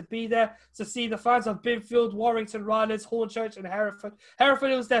glad to be there to see the fans of Binfield, Warrington, Rylands, Hornchurch and Hereford.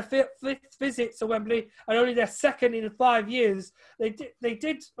 Hereford, it was their fifth visit to Wembley and only their second in 5 years. The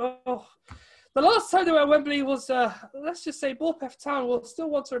last time they were at Wembley was, let's just say, Morpeth Town. We'll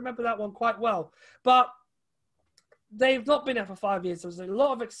still want to remember that one quite well. But they've not been there for 5 years. There was a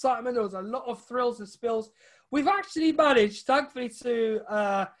lot of excitement. There was a lot of thrills and spills. We've actually managed, thankfully,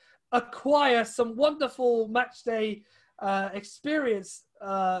 to acquire some wonderful matchday experience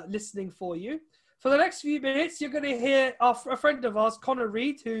listening for you. For the next few minutes, you're going to hear a friend of ours, Connor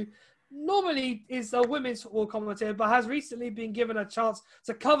Reid, who normally is a women's football commentator, but has recently been given a chance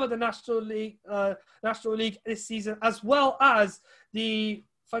to cover the National League this season, as well as the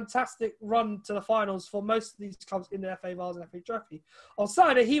fantastic run to the finals for most of these clubs in the FA Vase and FA Trophy. On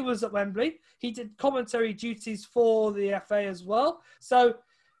Saturday, he was at Wembley. He did commentary duties for the FA as well. So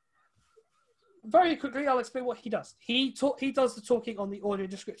very quickly, I'll explain what he does. He does the talking on the audio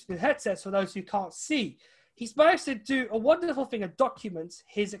description in headsets for those who can't see. He's managed to do a wonderful thing and document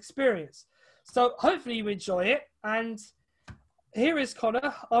his experience. So hopefully you enjoy it. And here is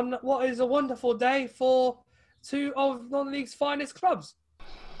Connor on what is a wonderful day for two of non-league's finest clubs.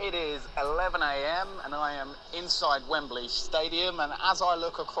 It is 11 a.m. and I am inside Wembley Stadium, and as I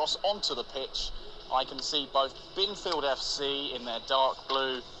look across onto the pitch, I can see both Binfield FC in their dark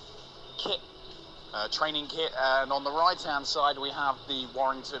blue kit, training kit, and on the right-hand side we have the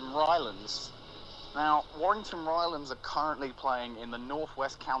Warrington Rylands. Now, Warrington Rylands are currently playing in the North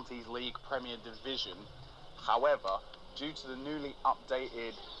West Counties League Premier Division. However, due to the newly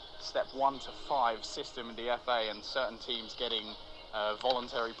updated Step 1 to 5 system in the FA and certain teams getting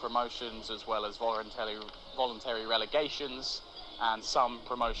voluntary promotions as well as voluntary relegations and some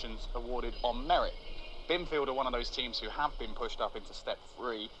promotions awarded on merit, Binfield are one of those teams who have been pushed up into Step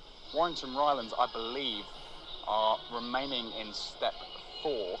 3. Warrington Rylands, I believe, are remaining in Step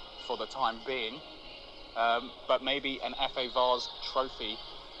 4 for the time being. But maybe an FA Vase trophy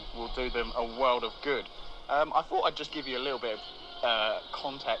will do them a world of good. I thought I'd just give you a little bit of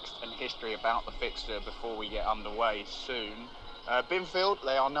context and history about the fixture before we get underway soon. Binfield,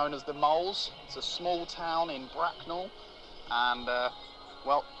 they are known as the Moles. It's a small town in Bracknell, and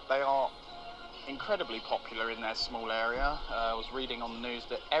well, they are incredibly popular in their small area. I was reading on the news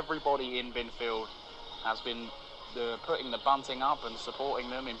that everybody in Binfield has been putting the bunting up and supporting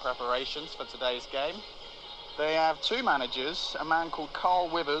them in preparations for today's game. They have two managers, a man called Carl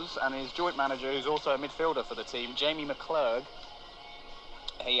Withers and his joint manager, who's also a midfielder for the team, Jamie McClurg.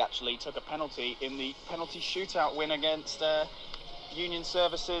 He actually took a penalty in the penalty shootout win against Union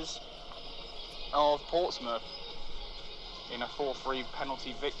Services of Portsmouth in a 4-3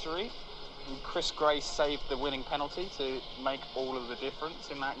 penalty victory. And Chris Gray saved the winning penalty to make all of the difference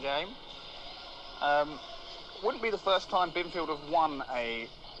in that game. Wouldn't be the first time Binfield have won a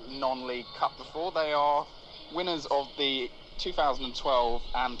non-league cup before. They are winners of the 2012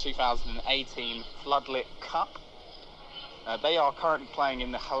 and 2018 Floodlit Cup. They are currently playing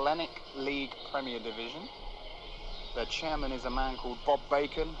in the Hellenic League Premier Division. Their chairman is a man called Bob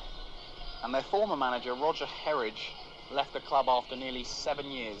Bacon, and their former manager, Roger Herridge, left the club after nearly 7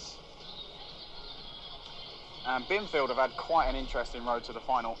 years. And Binfield have had quite an interesting road to the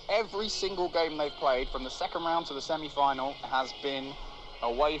final. Every single game they've played, from the second round to the semi-final, has been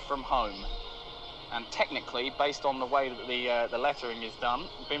away from home. And technically, based on the way that the lettering is done,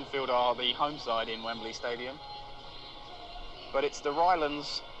 Binfield are the home side in Wembley Stadium. but it's the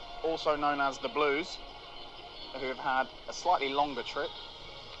Rylands, also known as the Blues, who have had a slightly longer trip.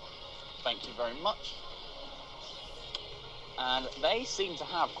 Thank you very much. And they seem to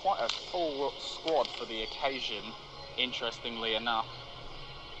have quite a full squad for the occasion, interestingly enough.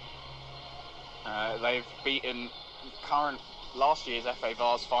 They've beaten last year's FA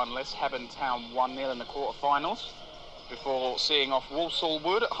Vars finalists, Hebburn Town 1-0 in the quarter-finals, before seeing off Walsall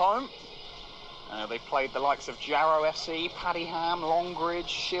Wood at home. They've played the likes of Jarrow FC, Paddyham, Longridge,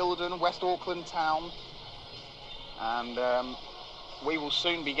 Shildon, West Auckland Town. And we will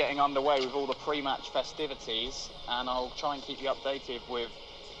soon be getting underway with all the pre-match festivities, and I'll try and keep you updated with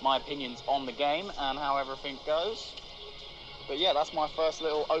my opinions on the game and how everything goes. But yeah, that's my first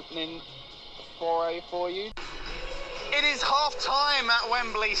little opening foray for you. It is half-time at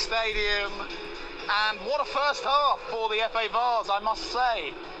Wembley Stadium, and what a first half for the FA Vars, I must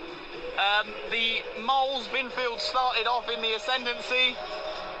say. The Moles, Binfield, started off in the ascendancy.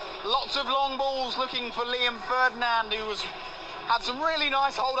 Lots of long balls looking for Liam Ferdinand, who had some really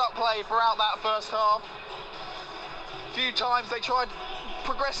nice hold-up play throughout that first half. A few times they tried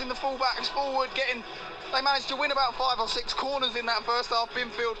progressing the fullbacks forward, they managed to win about 5 or 6 corners in that first half,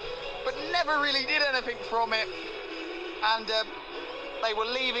 Binfield, but never really did anything from it. And they were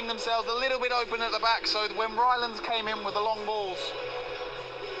leaving themselves a little bit open at the back, so when Rylands came in with the long balls,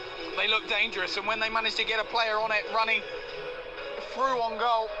 they looked dangerous. And when they managed to get a player on it running through on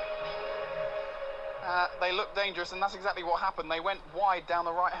goal, they looked dangerous, and that's exactly what happened. They went wide down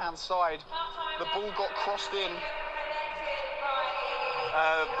the right-hand side. The ball got crossed in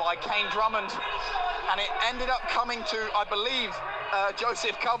by Kane Drummond, and it ended up coming to, I believe,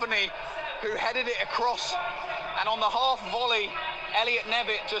 Joseph Coveney, who headed it across. And on the half volley, Elliot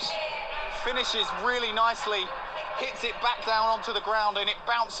Nevitt just finishes really nicely, hits it back down onto the ground, and it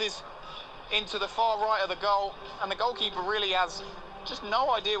bounces into the far right of the goal. And the goalkeeper really has just no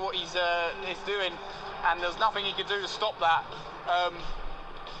idea what he's doing, and there's nothing he could do to stop that.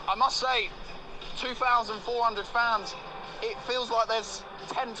 I must say, 2,400 fans, it feels like there's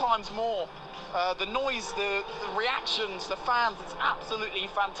 10 times more. The noise, the reactions, the fans, it's absolutely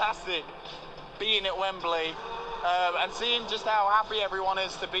fantastic being at Wembley and seeing just how happy everyone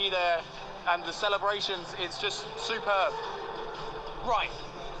is to be there, and the celebrations, it's just superb. Right,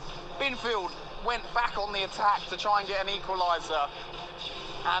 Binfield went back on the attack to try and get an equaliser,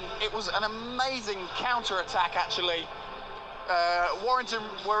 and it was an amazing counter-attack actually. Warrington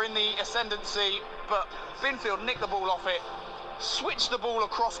were in the ascendancy, but Binfield nicked the ball off it, switched the ball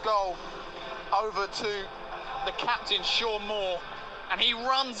across goal over to the captain, Sean Moore, and he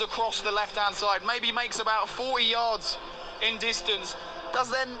runs across the left-hand side, maybe makes about 40 yards in distance,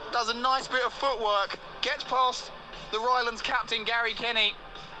 does a nice bit of footwork, gets past the Rylands captain, Gary Kenny,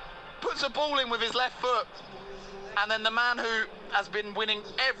 puts a ball in with his left foot, and then the man who has been winning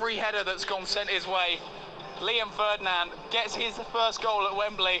every header that's gone sent his way, Liam Ferdinand, gets his first goal at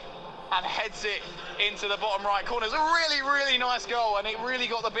Wembley and heads it into the bottom right corner. It's a really, really nice goal, and it really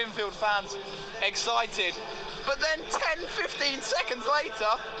got the Binfield fans excited. But then 10-15 seconds later,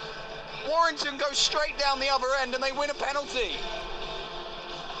 Warrington goes straight down the other end and they win a penalty.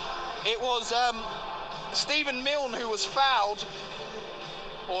 It was Stephen Milne who was fouled,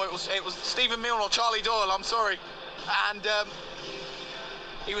 or it was Stephen Milne or Charlie Doyle, I'm sorry, and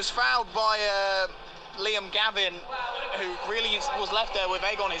he was fouled by Liam Gavin, who really was left there with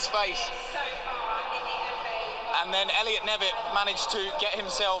egg on his face. And then Elliot Nevitt managed to get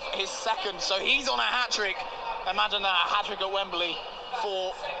himself his second, so he's on a hat-trick. Imagine that, a hat-trick at Wembley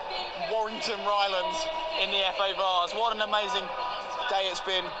for Warrington Rylands in the FA Vars. What an amazing day it's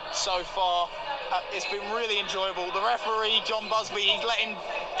been so far. It's been really enjoyable. The referee, John Busby, he's letting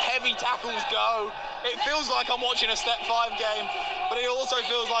heavy tackles go. It feels like I'm watching a Step 5 game, but it also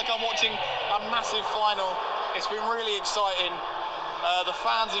feels like I'm watching a massive final. It's been really exciting. The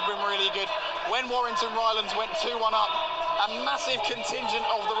fans have been really good. When Warrington Rylands went 2-1 up, a massive contingent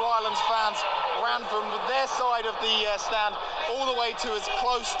of the Rylands fans ran from their side of the stand all the way to as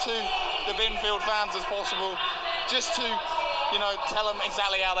close to the Binfield fans as possible, just to, tell them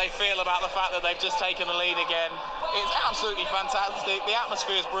exactly how they feel about the fact that they've just taken the lead again. It's absolutely fantastic. The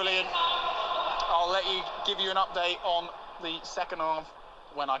atmosphere is brilliant. I'll give you an update on the second half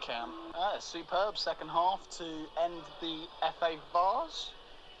when I can. A superb second half to end the FA Vars.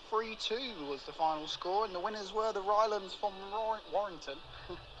 3-2 was the final score, and the winners were the Rylands from Warrington.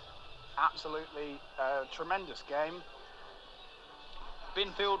 Absolutely tremendous game.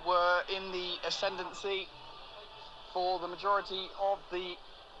 Binfield were in the ascendancy for the majority of the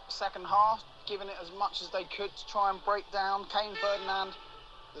second half, giving it as much as they could to try and break down. Kane Ferdinand,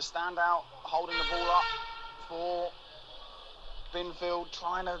 the standout, holding the ball up for Binfield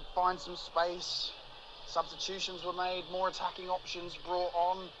trying to find some space. Substitutions were made, more attacking options brought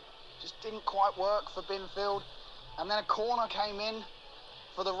on. Just didn't quite work for Binfield. And then a corner came in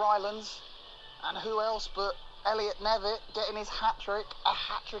for the Rylands. And who else but Elliot Nevitt getting his hat-trick, a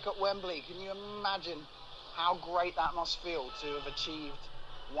hat-trick at Wembley. Can you imagine how great that must feel to have achieved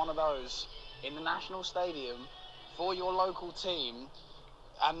one of those in the National Stadium for your local team?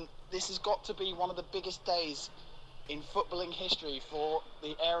 And this has got to be one of the biggest days in footballing history for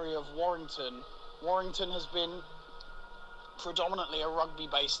the area of Warrington. Warrington has been predominantly a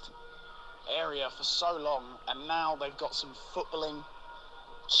rugby-based area for so long, and now they've got some footballing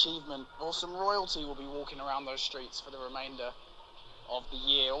achievement, or some royalty will be walking around those streets for the remainder of the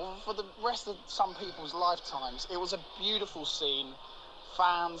year, or for the rest of some people's lifetimes. It was a beautiful scene.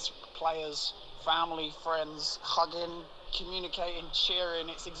 Fans, players, family, friends, hugging, communicating, cheering.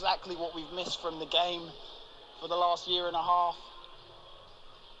 It's exactly what we've missed from the game for the last year and a half.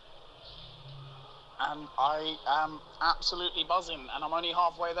 And I am absolutely buzzing, and I'm only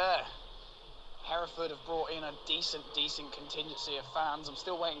halfway there. Hereford have brought in a decent contingency of fans. I'm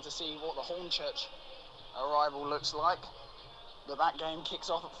still waiting to see what the Hornchurch arrival looks like. But that game kicks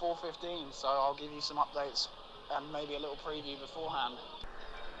off at 4:15, so I'll give you some updates and maybe a little preview beforehand.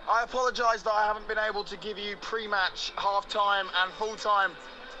 I apologise that I haven't been able to give you pre-match, half-time and full-time,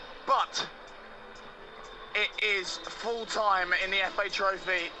 but it is full-time in the FA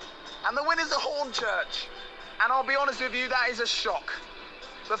Trophy, and the winners are Hornchurch. And I'll be honest with you, that is a shock.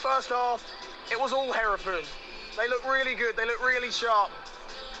 The first half, it was all Hereford. They looked really good, they looked really sharp.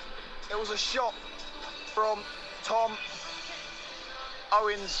 It was a shot from Tom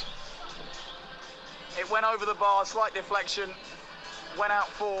Owens. It went over the bar, slight deflection, went out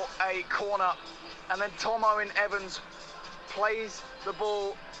for a corner, and then Tom Owen Evans plays the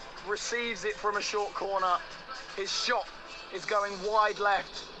ball, receives it from a short corner. His shot is going wide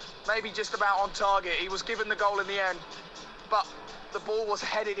left, maybe just about on target. He was given the goal in the end, but the ball was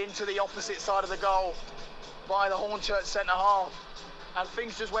headed into the opposite side of the goal by the Hornchurch centre-half, and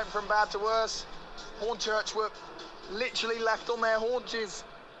things just went from bad to worse. Hornchurch were literally left on their haunches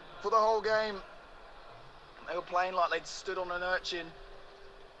for the whole game. They were playing like they'd stood on an urchin.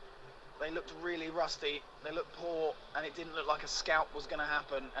 They looked really rusty, they looked poor, and it didn't look like a scalp was going to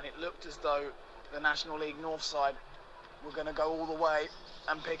happen, and it looked as though the National League North side were going to go all the way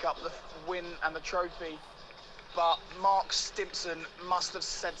and pick up the win and the trophy. But Mark Stimpson must have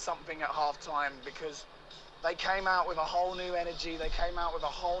said something at half-time, because they came out with a whole new energy, they came out with a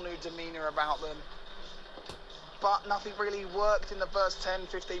whole new demeanour about them. But nothing really worked in the first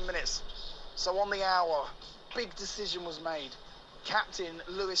 10-15 minutes. So on the hour, big decision was made. Captain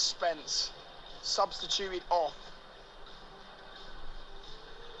Lewis Spence substituted off,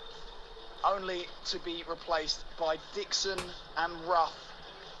 only to be replaced by Dixon and Ruff.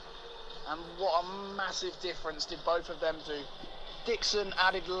 And what a massive difference did both of them do. Dixon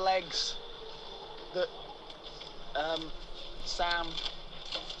added legs that Sam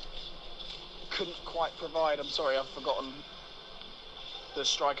couldn't quite provide. I'm sorry, I've forgotten the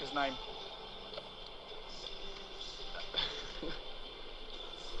striker's name.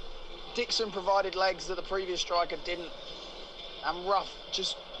 Dixon provided legs that the previous striker didn't, and Ruff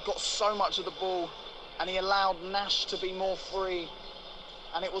just got so much of the ball, and he allowed Nash to be more free,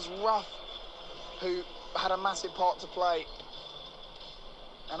 and it was Ruff who had a massive part to play.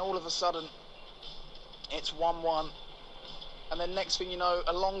 And all of a sudden it's 1-1, and then next thing you know,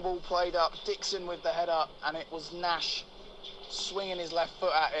 a long ball played up, Dixon with the head up, and it was Nash swinging his left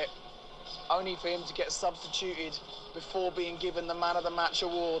foot at it, only for him to get substituted before being given the Man of the Match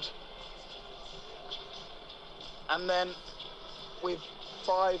award. And then with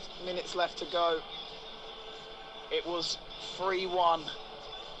 5 minutes left to go, it was 3-1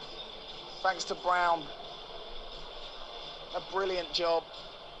 thanks to Brown. A brilliant job.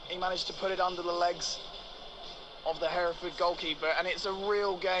 He managed to put it under the legs of the Hereford goalkeeper, and it's a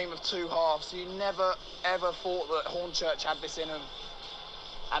real game of two halves. You never ever thought that Hornchurch had this in them,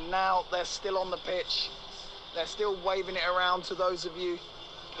 and now they're still on the pitch. They're still waving it around to those of you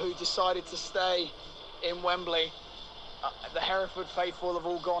who decided to stay in Wembley. The Hereford faithful have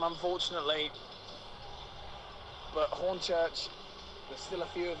all gone, unfortunately, but Hornchurch, there's still a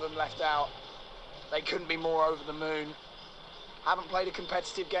few of them left out. They couldn't be more over the moon. Haven't played a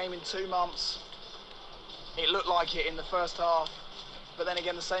competitive game in 2 months. It looked like it in the first half, but then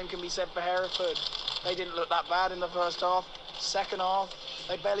again, the same can be said for Hereford. They didn't look that bad in the first half. Second half,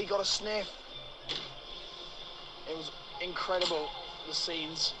 they barely got a sniff. It was incredible, the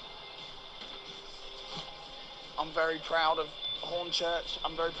scenes. I'm very proud of Hornchurch.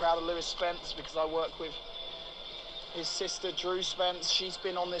 I'm very proud of Lewis Spence, because I work with his sister Drew Spence. She's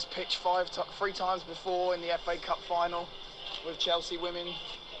been on this pitch 3 times before in the FA Cup final with Chelsea women,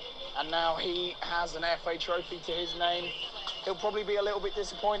 and now he has an FA trophy to his name. He'll probably be a little bit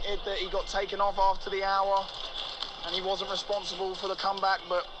disappointed that he got taken off after the hour and he wasn't responsible for the comeback,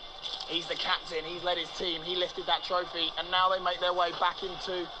 but he's the captain, he's led his team, he lifted that trophy, and now they make their way back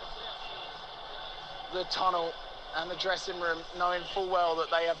into the tunnel and the dressing room, knowing full well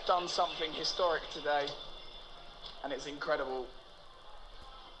that they have done something historic today, and it's incredible.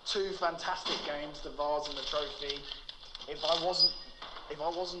 2 fantastic games, the vase and the trophy. If I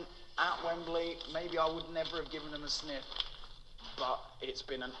wasn't at Wembley, maybe I would never have given them a sniff, but it's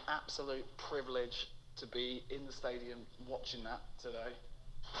been an absolute privilege to be in the stadium watching that today.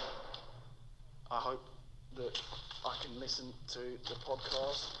 I hope that I can listen to the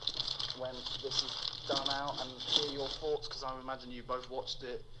podcast when this is done out and hear your thoughts, because I imagine you both watched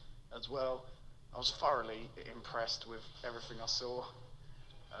it as well. I was thoroughly impressed with everything I saw.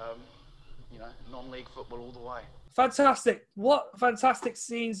 Non-league football all the way. Fantastic! What fantastic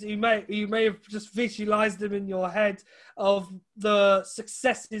scenes you may have just visualised them in your head of the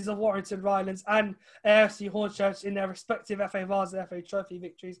successes of Warrington Rylands and AFC Hornchurch in their respective FA Vase and FA Trophy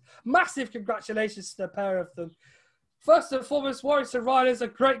victories. Massive congratulations to the pair of them. First and foremost, Warrington Rylands, a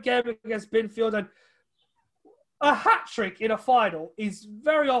great game against Binfield, and a hat-trick in a final is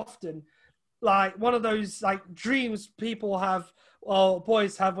very often like one of those like dreams people have, or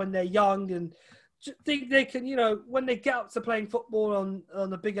boys have when they're young and think they can, when they get up to playing football on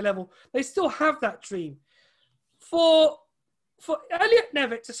a bigger level, they still have that dream. For Elliot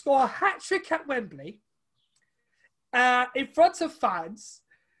Nevitt to score a hat-trick at Wembley in front of fans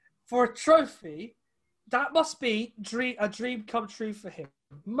for a trophy, that must be a dream come true for him.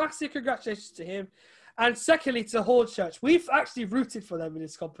 Massive congratulations to him. And secondly, to Hornchurch. We've actually rooted for them in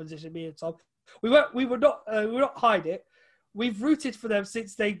this competition, me and Tom. We would not hide it. We've rooted for them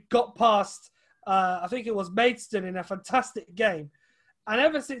since they got past, I think it was Maidstone in a fantastic game. And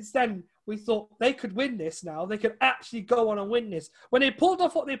ever since then, we thought they could win this now. They could actually go on and win this. When they pulled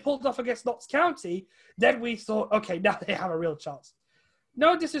off what they pulled off against Notts County, then we thought, okay, now they have a real chance.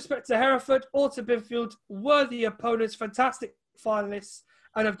 No disrespect to Hereford or to Binfield, worthy opponents, fantastic finalists,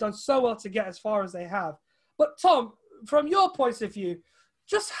 and have done so well to get as far as they have. But Tom, from your point of view,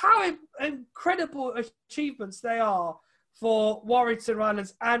 just how incredible achievements they are for Warrington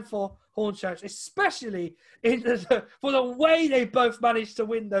Rylands and for Hornchurch, especially for the way they both managed to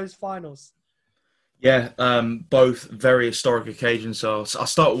win those finals. Yeah, both very historic occasions. So I'll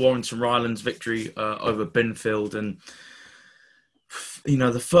start with Warrington Rylands' victory over Binfield, and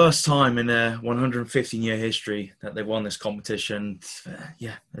the first time in their 115-year history that they've won this competition.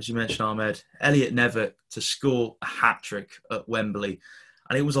 As you mentioned, Ahmed, Elliot Nevitt to score a hat-trick at Wembley.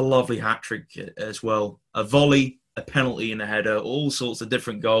 And it was a lovely hat-trick as well. A volley, a penalty and a header, all sorts of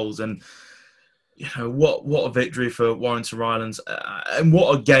different goals. And, what a victory for Warrington Rylands. And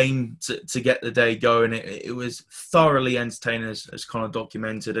what a game to get the day going. It was thoroughly entertaining, as Connor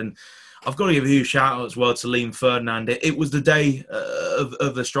documented. And I've got to give a huge shout out as well to Liam Ferdinand. It was the day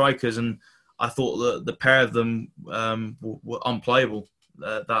of the strikers, and I thought that the pair of them were unplayable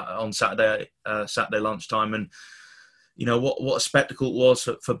that on Saturday lunchtime. And what a spectacle it was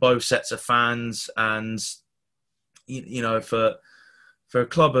for both sets of fans, and for a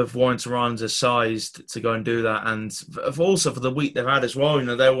club of Warrington Rylands' size to go and do that, and also for the week they've had as well.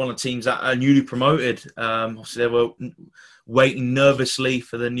 They're one of the teams that are newly promoted. Obviously, they were waiting nervously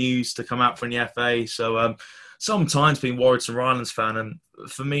for the news to come out from the FA. So sometimes being Warrington Rylands fan, and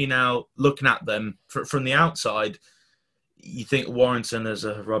for me now, looking at them from the outside, you think of Warrington as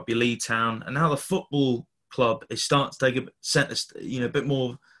a rugby league town, and now the football club is starting to take a bit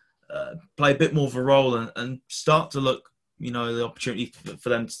more, play a bit more of a role, and start to look, the opportunity for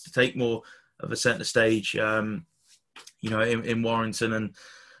them to take more of a centre stage, in Warrington. And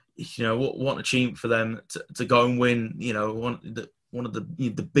what an achievement for them to go and win, one of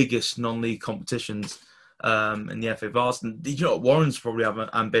the biggest non-league competitions in the FA Vase. And Warren's probably have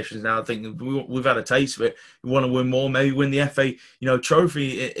ambitions now. I think we've had a taste of it. We want to win more, maybe win the FA,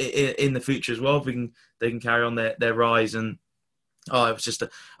 trophy in the future as well. If they can carry on their rise. And it was just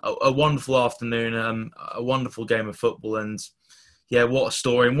a wonderful afternoon, a wonderful game of football. And yeah, what a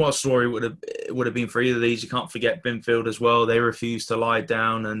story! And what a story it would have been for either of these. You can't forget Binfield as well. They refused to lie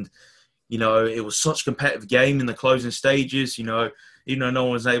down, and it was such a competitive game in the closing stages. Even though no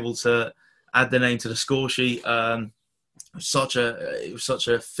one was able to add their name to the score sheet, it was such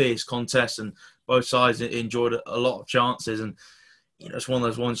a fierce contest, and both sides enjoyed a lot of chances. And it's one of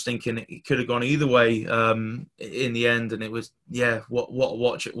those ones thinking it could have gone either way in the end. And it was what a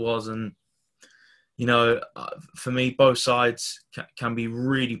watch it was. And For me, both sides can be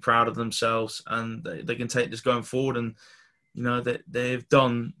really proud of themselves, and they can take this going forward. And they've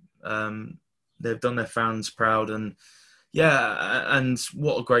done their fans proud, and and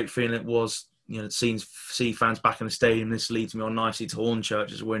what a great feeling it was. See fans back in the stadium. This leads me on nicely to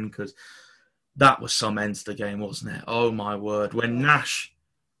Hornchurch's win, because that was some end to the game, wasn't it? Oh my word! When Nash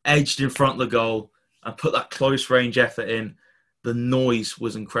edged in front of the goal and put that close range effort in, the noise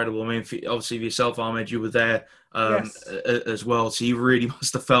was incredible. I mean, obviously for yourself, Ahmed, you were there Yes. as well, so you really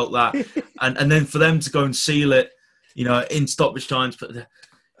must have felt that. and then for them to go and seal it, in stoppage times, put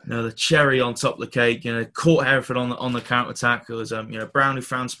the cherry on top of the cake. Caught Hereford on the counter attack. It was Brown who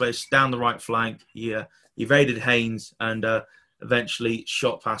found space down the right flank. He evaded Haynes and eventually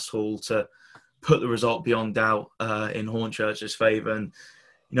shot past Hall to put the result beyond doubt in Hornchurch's favour. And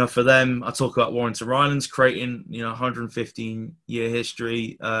for them, I talk about Warrington Rylands creating, 115-year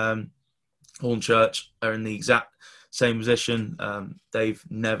history. Hornchurch are in the exact same position. They've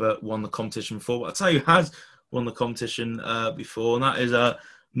never won the competition before. But I'll tell you who has won the competition before, and that is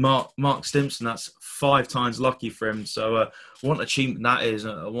Mark Stimson. That's 5 times lucky for him. So what an achievement that is.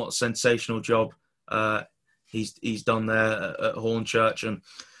 What a sensational job he's done there at Hornchurch. And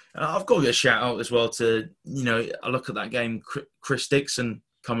I've got to get a shout out as well to, I look at that game, Chris Dixon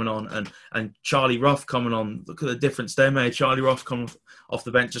coming on and Charlie Ruff coming on. Look at the difference they made. Charlie Ruff coming off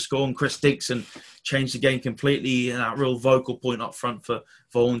the bench to score, and Chris Dixon changed the game completely, and that real vocal point up front for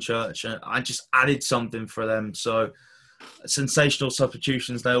Hornchurch. I just added something for them. So sensational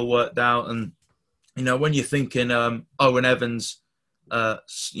substitutions, they all worked out. And, when you're thinking Owen Evans,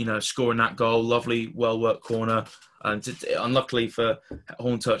 scoring that goal, lovely, well-worked corner. And unluckily for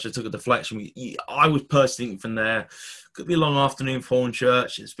Hornchurch, it took a deflection. I was personally thinking from there, could be a long afternoon for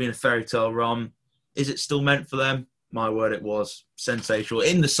Hornchurch. It's been a fairy tale run. Is it still meant for them? My word, it was sensational.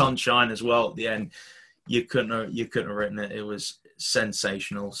 In the sunshine as well at the end. You couldn't have written it. It was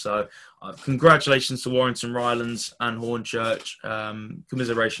sensational. So congratulations to Warrington Rylands and Hornchurch.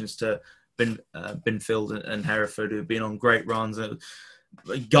 Commiserations to Binfield and Hereford, who've been on great runs.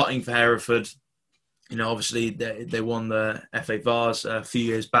 Gutting for Hereford. Obviously they won the FA Vars a few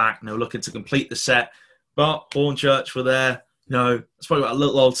years back, and they were looking to complete the set. But Hornchurch were there. I spoke about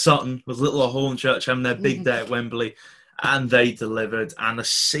little old Sutton, with little old Hornchurch having their big day at Wembley, and they delivered. And the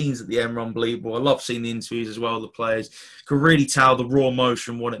scenes at the end were unbelievable. I love seeing the interviews as well. The players could really tell the raw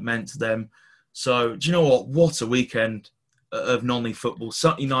emotion, what it meant to them. So, do you know what? What a weekend of non-league football.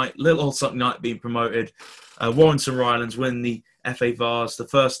 Sutton United, little old Sutton United being promoted. Warrington Rylands win the FA Vars, the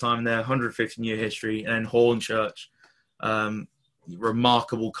first time in their 115-year history, and Hornchurch,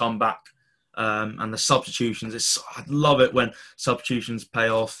 remarkable comeback. And the substitutions, I love it when substitutions pay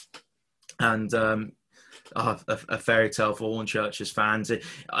off, and a fairy tale for Hornchurch's fans,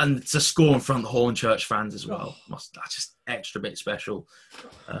 and to score in front of the Hornchurch fans as well. That's just extra bit special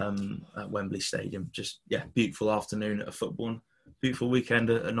at Wembley Stadium. Just beautiful afternoon at football, and beautiful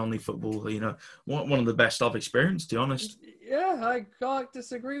weekend at non-league football. One of the best I've experienced, to be honest. Yeah, I can't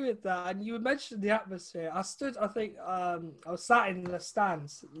disagree with that. And you mentioned the atmosphere. I was sat in the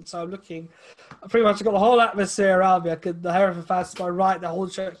stands, so I'm looking. I pretty much got the whole atmosphere around me. The Hereford fans to my right, the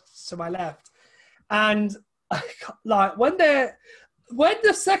Hornchurch to my left, and when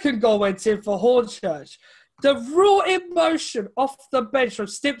the second goal went in for Hornchurch, the raw emotion off the bench from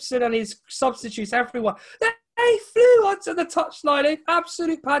Stimson and his substitutes, everyone, they flew onto the touchline.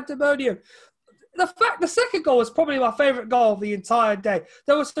 Absolute pandemonium. The second goal was probably my favourite goal of the entire day.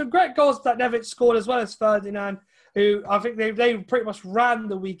 There were some great goals that Nevitt scored, as well as Ferdinand, who I think they pretty much ran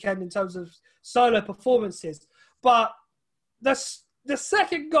the weekend in terms of solo performances. But the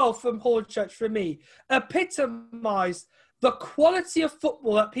second goal from Hornchurch, for me, epitomised the quality of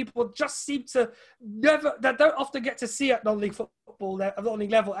football that people just seem to that don't often get to see at non-league football, at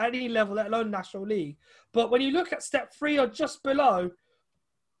non-league level, any level, let alone National League. But when you look at step 3 or just below,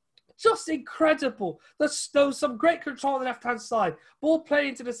 just incredible. There was some great control on the left-hand side. Ball played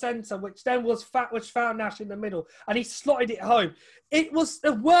into the centre, which found Nash in the middle, and he slotted it home.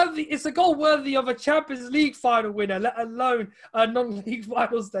 It's a goal worthy of a Champions League final winner, let alone a non-league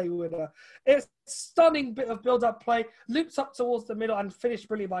finals day winner. It's a stunning bit of build-up play, loops up towards the middle and finished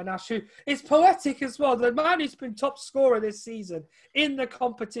brilliantly by Nash, who is poetic as well. The man who's been top scorer this season in the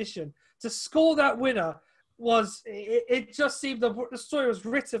competition, to score that winner, it just seemed the story was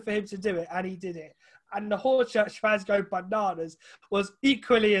written for him to do it, and he did it. And the Hornchurch fans going bananas was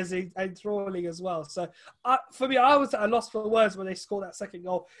equally as enthralling as well. So for me, I was at a loss for words when they scored that second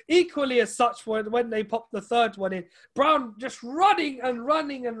goal. Equally as such when they popped the third one in. Brown just running and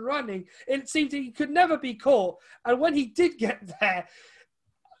running and running. It seemed he could never be caught. And when he did get there,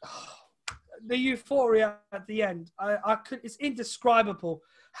 the euphoria at the end. It's indescribable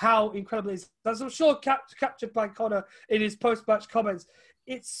how incredible it is. As I'm sure captured by Connor in his post-match comments,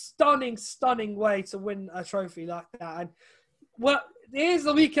 it's stunning way to win a trophy like that. And well, here's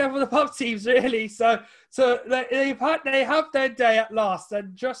the weekend for the pub teams, really. So they have their day at last,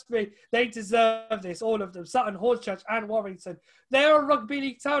 and trust me, they deserve this. All of them, Sutton, Hornchurch, and Warrington. They're a rugby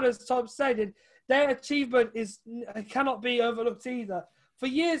league town, as Tom said, and their achievement cannot be overlooked either. For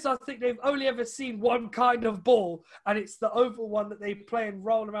years, I think they've only ever seen one kind of ball, and it's the oval one that they play and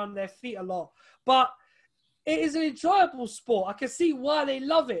roll around their feet a lot. But it is an enjoyable sport. I can see why they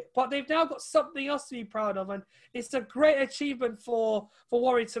love it, but they've now got something else to be proud of, and it's a great achievement for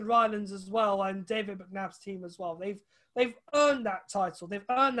Warrington Rylands as well, and David McNabb's team as well. They've earned that title. They've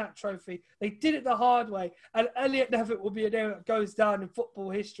earned that trophy. They did it the hard way, and Elliot Nevitt will be a name that goes down in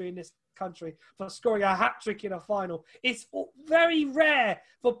football history in this country for scoring a hat-trick in a final. It's very rare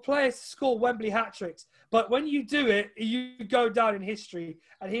for players to score Wembley hat-tricks, but when you do it, you go down in history,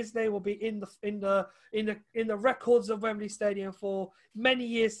 and his name will be in the records of Wembley Stadium for many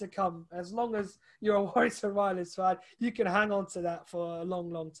years to come. As long as you're a Warrington Rylands fan, you can hang on to that for a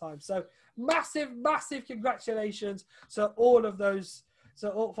long time. So massive congratulations to all of those.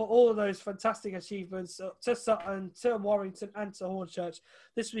 So for all of those fantastic achievements to Sutton, to Warrington, and to Hornchurch,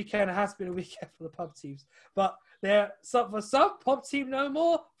 this weekend has been a weekend for the pub teams. But for some, pub team no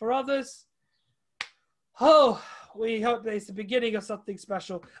more. For others, we hope that it's the beginning of something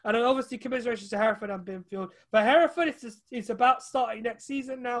special. And obviously, commiserations to Hereford and Binfield. But Hereford, it's about starting next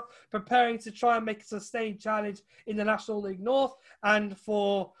season now, preparing to try and make a sustained challenge in the National League North. And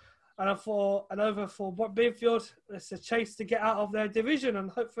over for Binfield, it's a chase to get out of their division,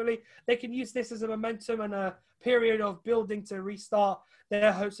 and hopefully they can use this as a momentum and a period of building to restart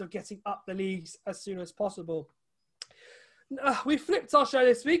their hopes of getting up the leagues as soon as possible. We flipped our show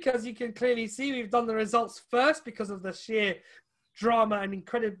this week, as you can clearly see. We've done the results first because of the sheer drama and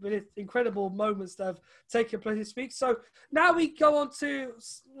incredible moments that have taken place this week. So now we go on to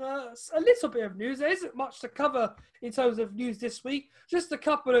a little bit of news. There isn't much to cover in terms of news this week. Just a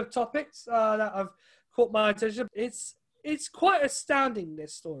couple of topics that have caught my attention. It's quite astounding,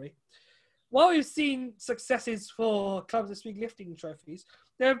 this story. While we've seen successes for clubs this week lifting trophies,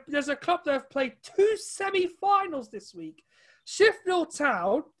 there's a club that have played 2 semi-finals this week. Sheffield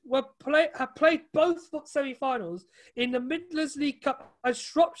Town have played both semi-finals in the Midlands League Cup and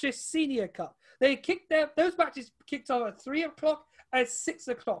Shropshire Senior Cup. Those matches kicked off at 3 o'clock and 6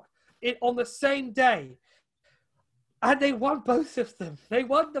 o'clock on the same day. And they won both of them. They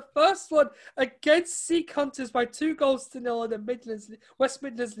won the first one against Seek Hunters by 2-0 in the West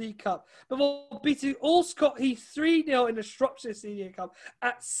Midlands League Cup, before beating Allscott Heath 3-0 in the Shropshire Senior Cup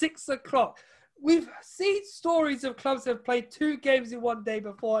at 6 o'clock. We've seen stories of clubs that have played 2 games in one day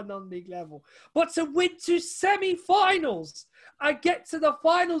before at non-league level. But to win 2 semi-finals and get to the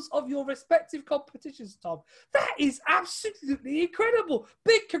finals of your respective competitions, Tom, that is absolutely incredible.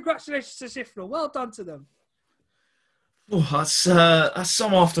 Big congratulations to Sheffield. Well done to them. Oh, that's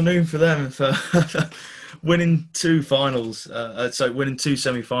some afternoon for them for winning 2 finals. Winning 2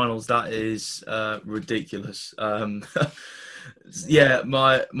 semi-finals, that is ridiculous. Yeah,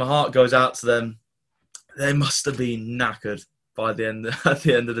 my heart goes out to them. They must have been knackered by the end at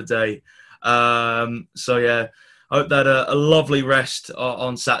the end of the day. So yeah, I hope they had a lovely rest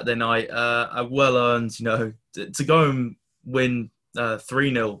on Saturday night. A well earned, to go and win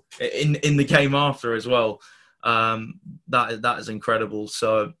 3-0 in the game after as well. That is incredible.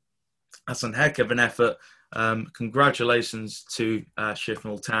 So that's a heck of an effort. Congratulations to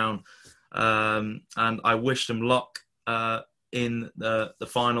Sheffield Town, and I wish them luck in the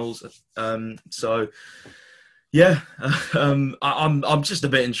finals. So yeah, I'm just a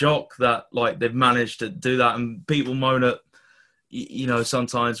bit in shock that they've managed to do that. And people moan at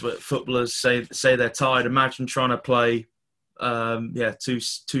sometimes where footballers say they're tired. Imagine trying to play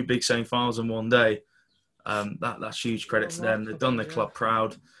two big semi-finals in one day. That's huge credit to them. They've done their club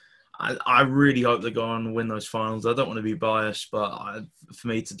proud. I really hope they go on and win those finals. I don't want to be biased, but for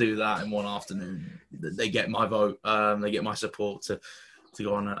me to do that in one afternoon, they get my vote. They get my support to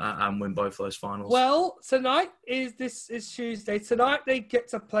go on and win both those finals. Well, tonight is Tuesday. Tonight they get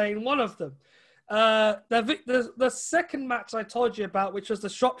to play in one of them. The second match I told you about, which was the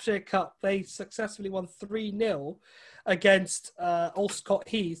Shropshire Cup, they successfully won 3-0 against Allscott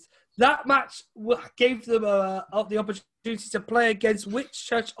Heath. That match gave them the opportunity to play against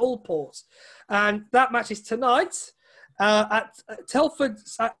Whitchurch Allport. And that match is tonight at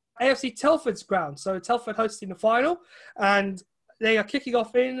AFC Telford's ground. So Telford hosting the final. And they are kicking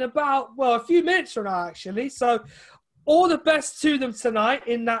off in about, a few minutes from now, actually. So all the best to them tonight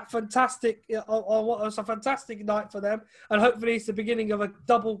in that fantastic, on what was a fantastic night for them. And hopefully it's the beginning of a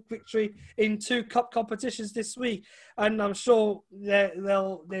double victory in 2 cup competitions this week. And I'm sure they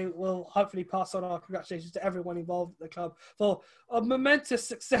will hopefully pass on our congratulations to everyone involved at the club for a momentous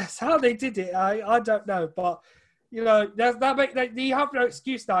success. How they did it, I don't know. But, you know, you have no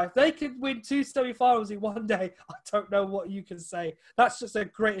excuse now. If they could win 2 semi-finals in one day, I don't know what you can say. That's just a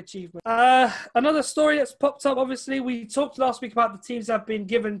great achievement. Another story that's popped up, obviously, we talked last week about the teams that have been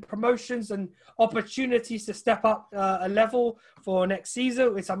given promotions and opportunities to step up a level for next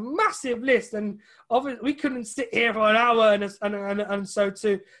season. It's a massive list, and obviously we couldn't sit here for an hour and so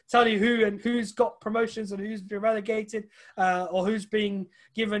to tell you who's got promotions and who's been relegated or who's being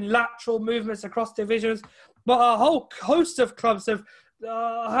given lateral movements across divisions. But a whole host of clubs have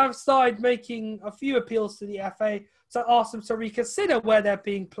started making a few appeals to the FA to ask them to reconsider where they're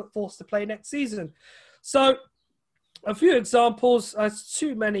being forced to play next season. So a few examples, as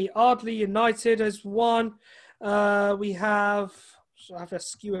too many. Ardley United as one. We have, I have to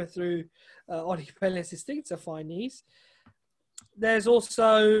skewer through Ollie Pellis' thing to find these. There's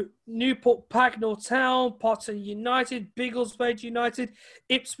also Newport Pagnell Town, Potter United, Biggleswade United,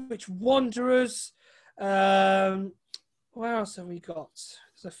 Ipswich Wanderers. Where else have we got?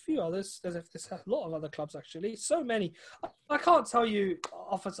 There's a few others. There's a lot of other clubs, actually. So many. I can't tell you,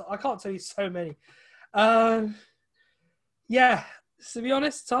 officer. I can't tell you so many. Yeah, to be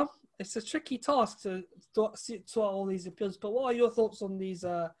honest, Tom, it's a tricky task to all these appeals. But what are your thoughts on these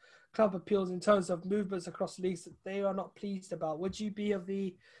club appeals in terms of movements across leagues that they are not pleased about? Would you be of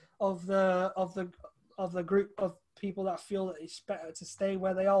the group of people that feel that it's better to stay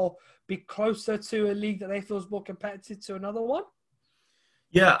where they are or be closer to a league that they feel is more competitive to another one?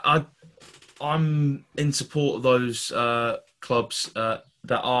 Yeah, I'm in support of those clubs that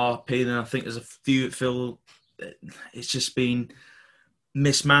are appealing. I think there's a few that feel it's just been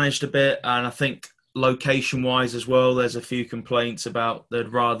mismanaged a bit, and I think location-wise as well, there's a few complaints about they'd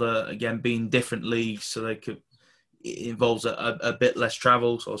rather, again, be in different leagues so they could. It involves a bit less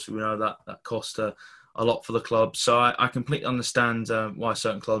travel, so obviously we know that costs a lot for the club. So I completely understand why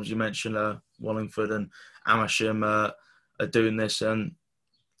certain clubs, you mentioned Wallingford and Amersham, are doing this. And,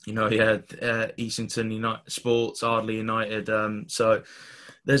 you know, Easington United Sports, Ardley United. So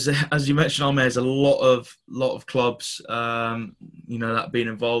there's, as you mentioned, Ahmed, there's a lot of clubs, you know, that have been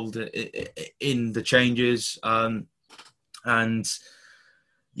involved in the changes. And,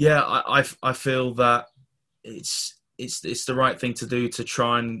 yeah, I feel that it's the right thing to do to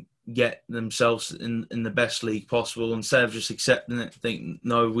try and get themselves in the best league possible, instead of just accepting it, think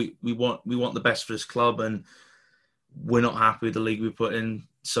no, we want the best for this club and we're not happy with the league we put in.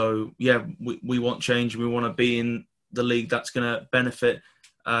 So yeah, we want change. We want to be in the league that's going to benefit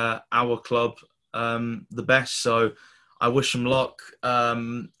our club the best. So I wish them luck.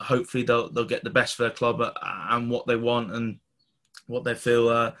 Hopefully they'll get the best for their club and what they want and what they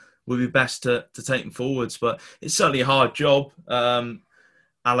feel would be best to take them forwards. But it's certainly a hard job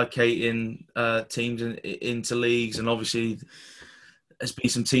allocating teams into leagues, and obviously there's been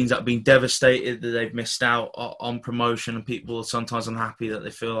some teams that have been devastated that they've missed out on promotion, and people are sometimes unhappy that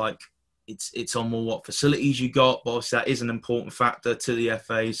they feel like it's on more what facilities you got, but obviously that is an important factor to the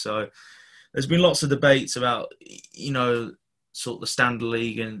FA. So there's been lots of debates about, you know, sort of the standard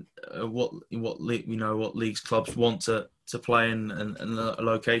league and what leagues clubs want to play in and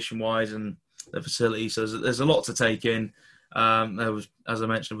location wise and the facilities. So there's a lot to take in. There was, as I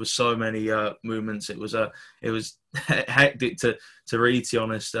mentioned, there was so many movements. It was hectic to read, to be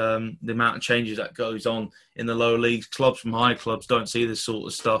honest. The amount of changes that goes on in the lower leagues. Clubs from high clubs don't see this sort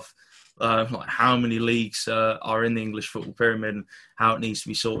of stuff. Like how many leagues are in the English football pyramid and how it needs to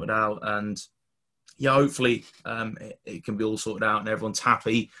be sorted out. And yeah, hopefully it can be all sorted out and everyone's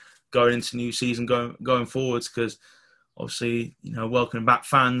happy going into new season, going forwards, because obviously, you know, welcoming back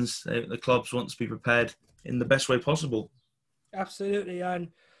fans, the clubs want to be prepared in the best way possible. Absolutely, and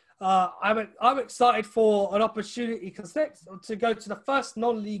I'm excited for an opportunity to go to the first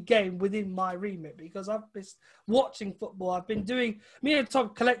non-league game within my remit, because I've been watching football. I've been doing, me and Tom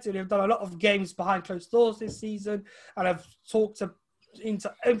collectively have done a lot of games behind closed doors this season, and I've talked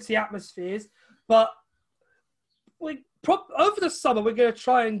into empty atmospheres. But over the summer, we're going to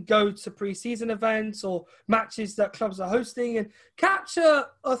try and go to pre-season events or matches that clubs are hosting and capture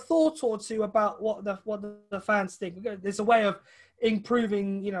a thought or two about what the fans think. There's a way of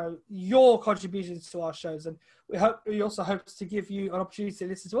improving, you know, your contributions to our shows, and we also hope to give you an opportunity to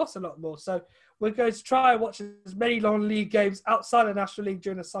listen to us a lot more. So we're going to try and watch as many non-league games outside of National League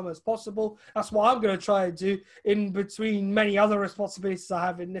during the summer as possible. That's what I'm going to try and do in between many other responsibilities I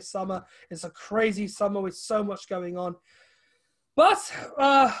have in this summer. It's a crazy summer with so much going on. But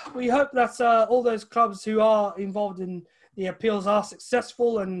we hope that all those clubs who are involved in the appeals are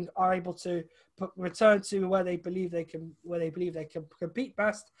successful and are able to return to where they believe they can compete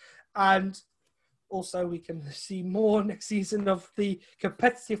best. And also, we can see more next season of the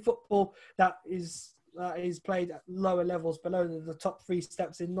competitive football that is played at lower levels below the top 3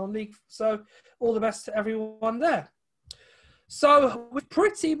 steps in non-league. So all the best to everyone there. So we've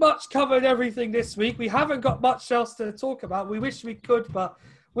pretty much covered everything this week. We haven't got much else to talk about. We wish we could, but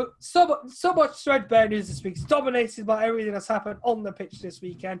so much threadbare news this week. It's dominated by everything that's happened on the pitch this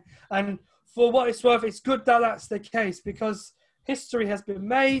weekend. And for what it's worth, it's good that that's the case, because history has been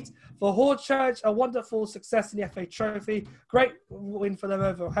made for Hornchurch, a wonderful success in the FA Trophy, great win for them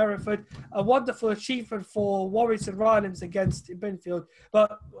over Hereford, a wonderful achievement for Warrington Rhinelands against Binfield.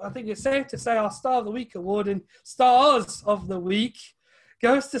 But I think it's safe to say our Star of the Week award and Stars of the Week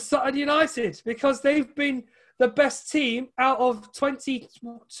goes to Sutton United, because they've been the best team out of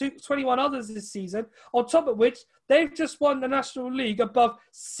 21 others this season, on top of which they've just won the National League above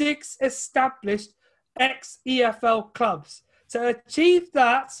 6 established ex-EFL clubs. To achieve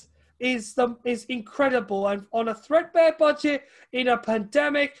that is incredible, and on a threadbare budget, in a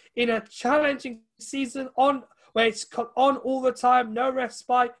pandemic, in a challenging season, where it's on all the time, no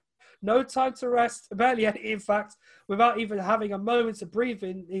respite, no time to rest, barely any, in fact, without even having a moment to breathe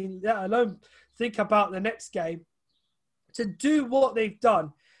in let alone think about the next game. To do what they've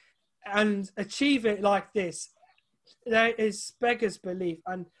done and achieve it like this, there is beggars belief.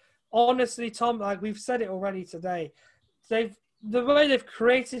 And honestly, Tom, like we've said it already today, the way they've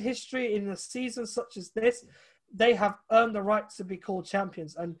created history in a season such as this, they have earned the right to be called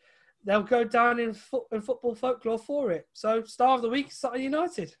champions, and they'll go down in football folklore for it. So, Star of the Week, Sutton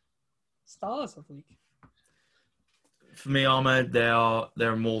United. Stars of the Week. For me, Ahmed,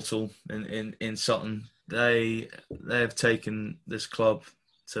 they're immortal in Sutton. They have taken this club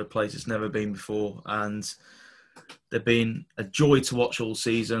to a place it's never been before, and they've been a joy to watch all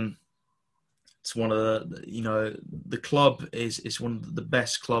season. It's one of the club is one of the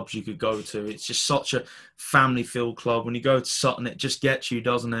best clubs you could go to. It's just such a family-filled club. When you go to Sutton, it just gets you,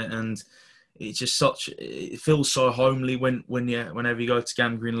 doesn't it? And it's just it feels so homely whenever you go to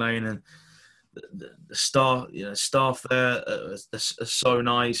Gannon Green Lane, and the staff there are so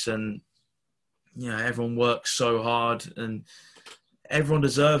nice, and everyone works so hard, and everyone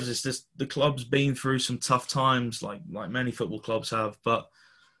deserves this. The club's been through some tough times, like many football clubs have, but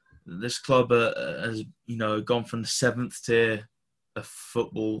this club has, gone from the 7th tier of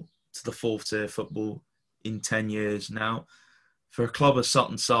football to the 4th tier of football in 10 years now. For a club of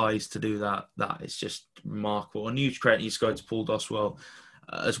Sutton's size to do that is just remarkable. And huge credit needs to go to Paul Doswell,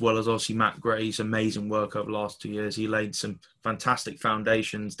 as well as obviously Matt Gray's amazing work over the last 2 years. He laid some fantastic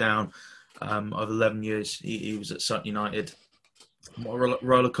foundations down over 11 years. He was at Sutton United. What a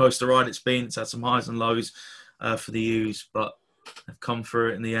roller coaster ride it's been. It's had some highs and lows for the U's, but they've come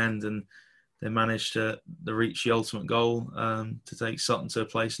through it in the end, and they managed to reach the ultimate goal to take Sutton to a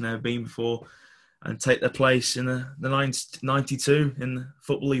place they've never been before, and take their place in the 92 in the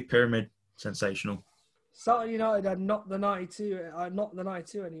Football League pyramid. Sensational. Sutton United are not the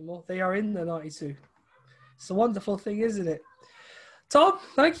 92 anymore. They are in the 92. It's a wonderful thing, isn't it? Tom,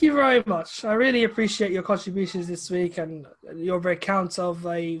 thank you very much. I really appreciate your contributions this week and your account of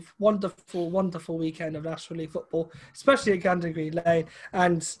a wonderful, wonderful weekend of National League football, especially at Gannon Green Lane.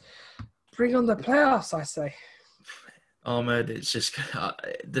 And bring on the playoffs, I say. Ahmed, it's just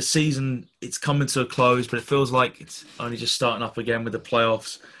the season, it's coming to a close, but it feels like it's only just starting up again with the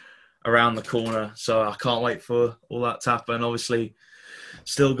playoffs around the corner. So I can't wait for all that to happen. Obviously,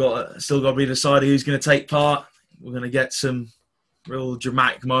 still got to be decided who's going to take part. We're going to get some real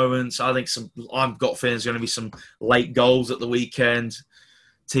dramatic moments. I think I've got feeling there's going to be some late goals at the weekend.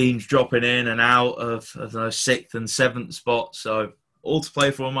 Teams dropping in and out of those 6th and 7th spots. So all to play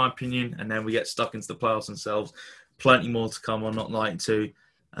for, in my opinion. And then we get stuck into the playoffs themselves. Plenty more to come on Not 92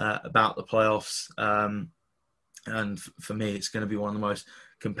 about the playoffs. And for me, it's going to be one of the most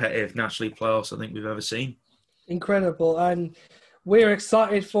competitive National League playoffs I think we've ever seen. Incredible. And we're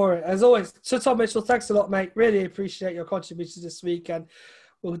excited for it. As always, Sir Tom Mitchell, thanks a lot, mate. Really appreciate your contributions this week. And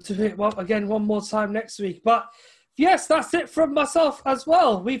we'll do it again one more time next week. But yes, that's it from myself as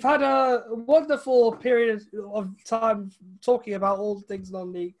well. We've had a wonderful period of time talking about all things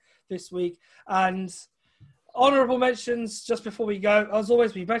non-league this week. And honourable mentions just before we go. As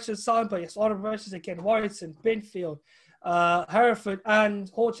always, we mentioned Sutton, but yes, honourable mentions again. Warrington, Binfield, Hereford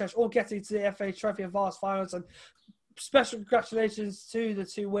and Hornchurch all getting to the FA Trophy and Vast finals. And special congratulations to the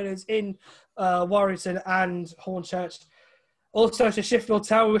two winners in Warrington and Hornchurch. Also to Sheffield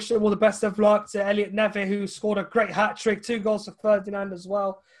Town, we wish them all the best of luck. To Elliot Neve, who scored a great hat-trick, 2 goals for Ferdinand as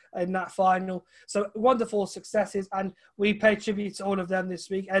well in that final. So wonderful successes, and we pay tribute to all of them this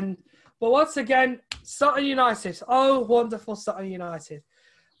week. But once again, Sutton United. Oh, wonderful Sutton United.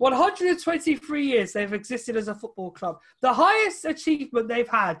 123 years they've existed as a football club. The highest achievement they've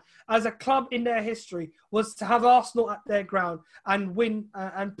had as a club in their history was to have Arsenal at their ground and win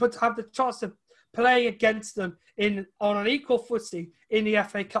and have the chance of playing against them on an equal footing in the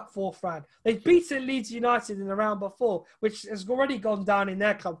FA Cup fourth round. They've beaten Leeds United in the round before, which has already gone down in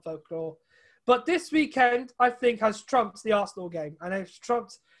their club folklore. But this weekend, I think, has trumped the Arsenal game, and it's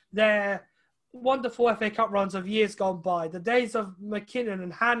trumped their wonderful FA Cup runs of years gone by. The days of McKinnon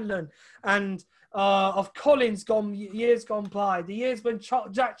and Hanlon and of Collins years gone by. The years when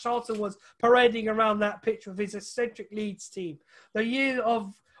Jack Charlton was parading around that pitch with his eccentric Leeds team. The year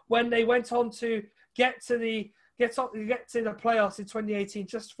of when they went on to get to the playoffs in 2018,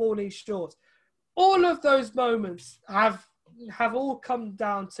 just falling short. All of those moments have all come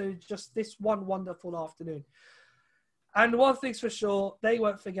down to just this one wonderful afternoon. And one thing's for sure, they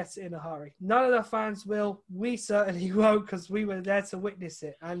won't forget it in a hurry. None of the fans will. We certainly won't, because we were there to witness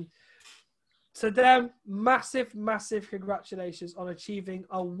it. And to them, massive, massive congratulations on achieving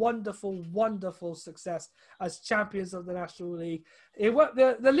a wonderful, wonderful success as champions of the National League.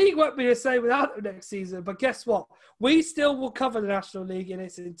 The league won't be the same without them next season, but guess what? We still will cover the National League in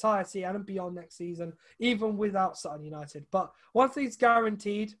its entirety and beyond next season, even without Sutton United. But one thing's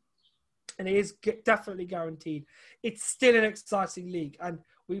guaranteed, and it is definitely guaranteed, it's still an exciting league. And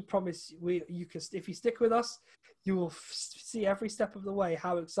we promise you can, if you stick with us, you will see every step of the way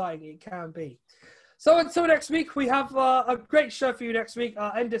how exciting it can be. So until next week, we have a great show for you next week,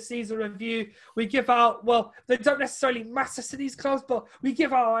 our end of season review. We give out, well, they don't necessarily matter to these clubs, but we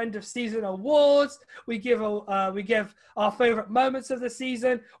give out our end of season awards. We give our favourite moments of the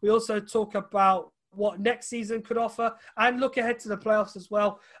season. We also talk about what next season could offer and look ahead to the playoffs as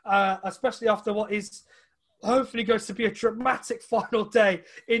well, especially after what is hopefully going to be a dramatic final day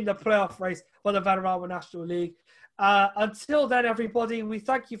in the playoff race for the Vanarama National League. Until then, everybody, we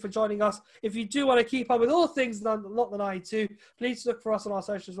thank you for joining us. If you do want to keep up with all things Not the 92, please look for us on our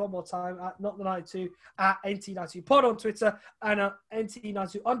socials one more time at Not the 92, at NT92pod on Twitter, and at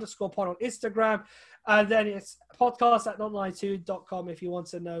NT92_pod on Instagram. And then it's podcast at not92.com if you want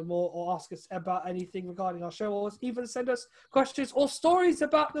to know more or ask us about anything regarding our show, or even send us questions or stories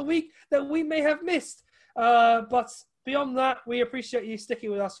about the week that we may have missed. But beyond that, we appreciate you sticking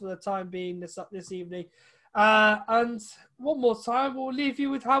with us for the time being this evening. And one more time, we'll leave you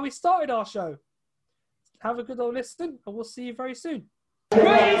with how we started our show. Have a good old listen, and we'll see you very soon.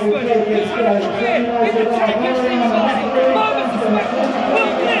 Ray Eastwood, who's had a career in the Championship, moments of spectacle,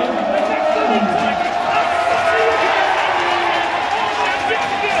 will live the next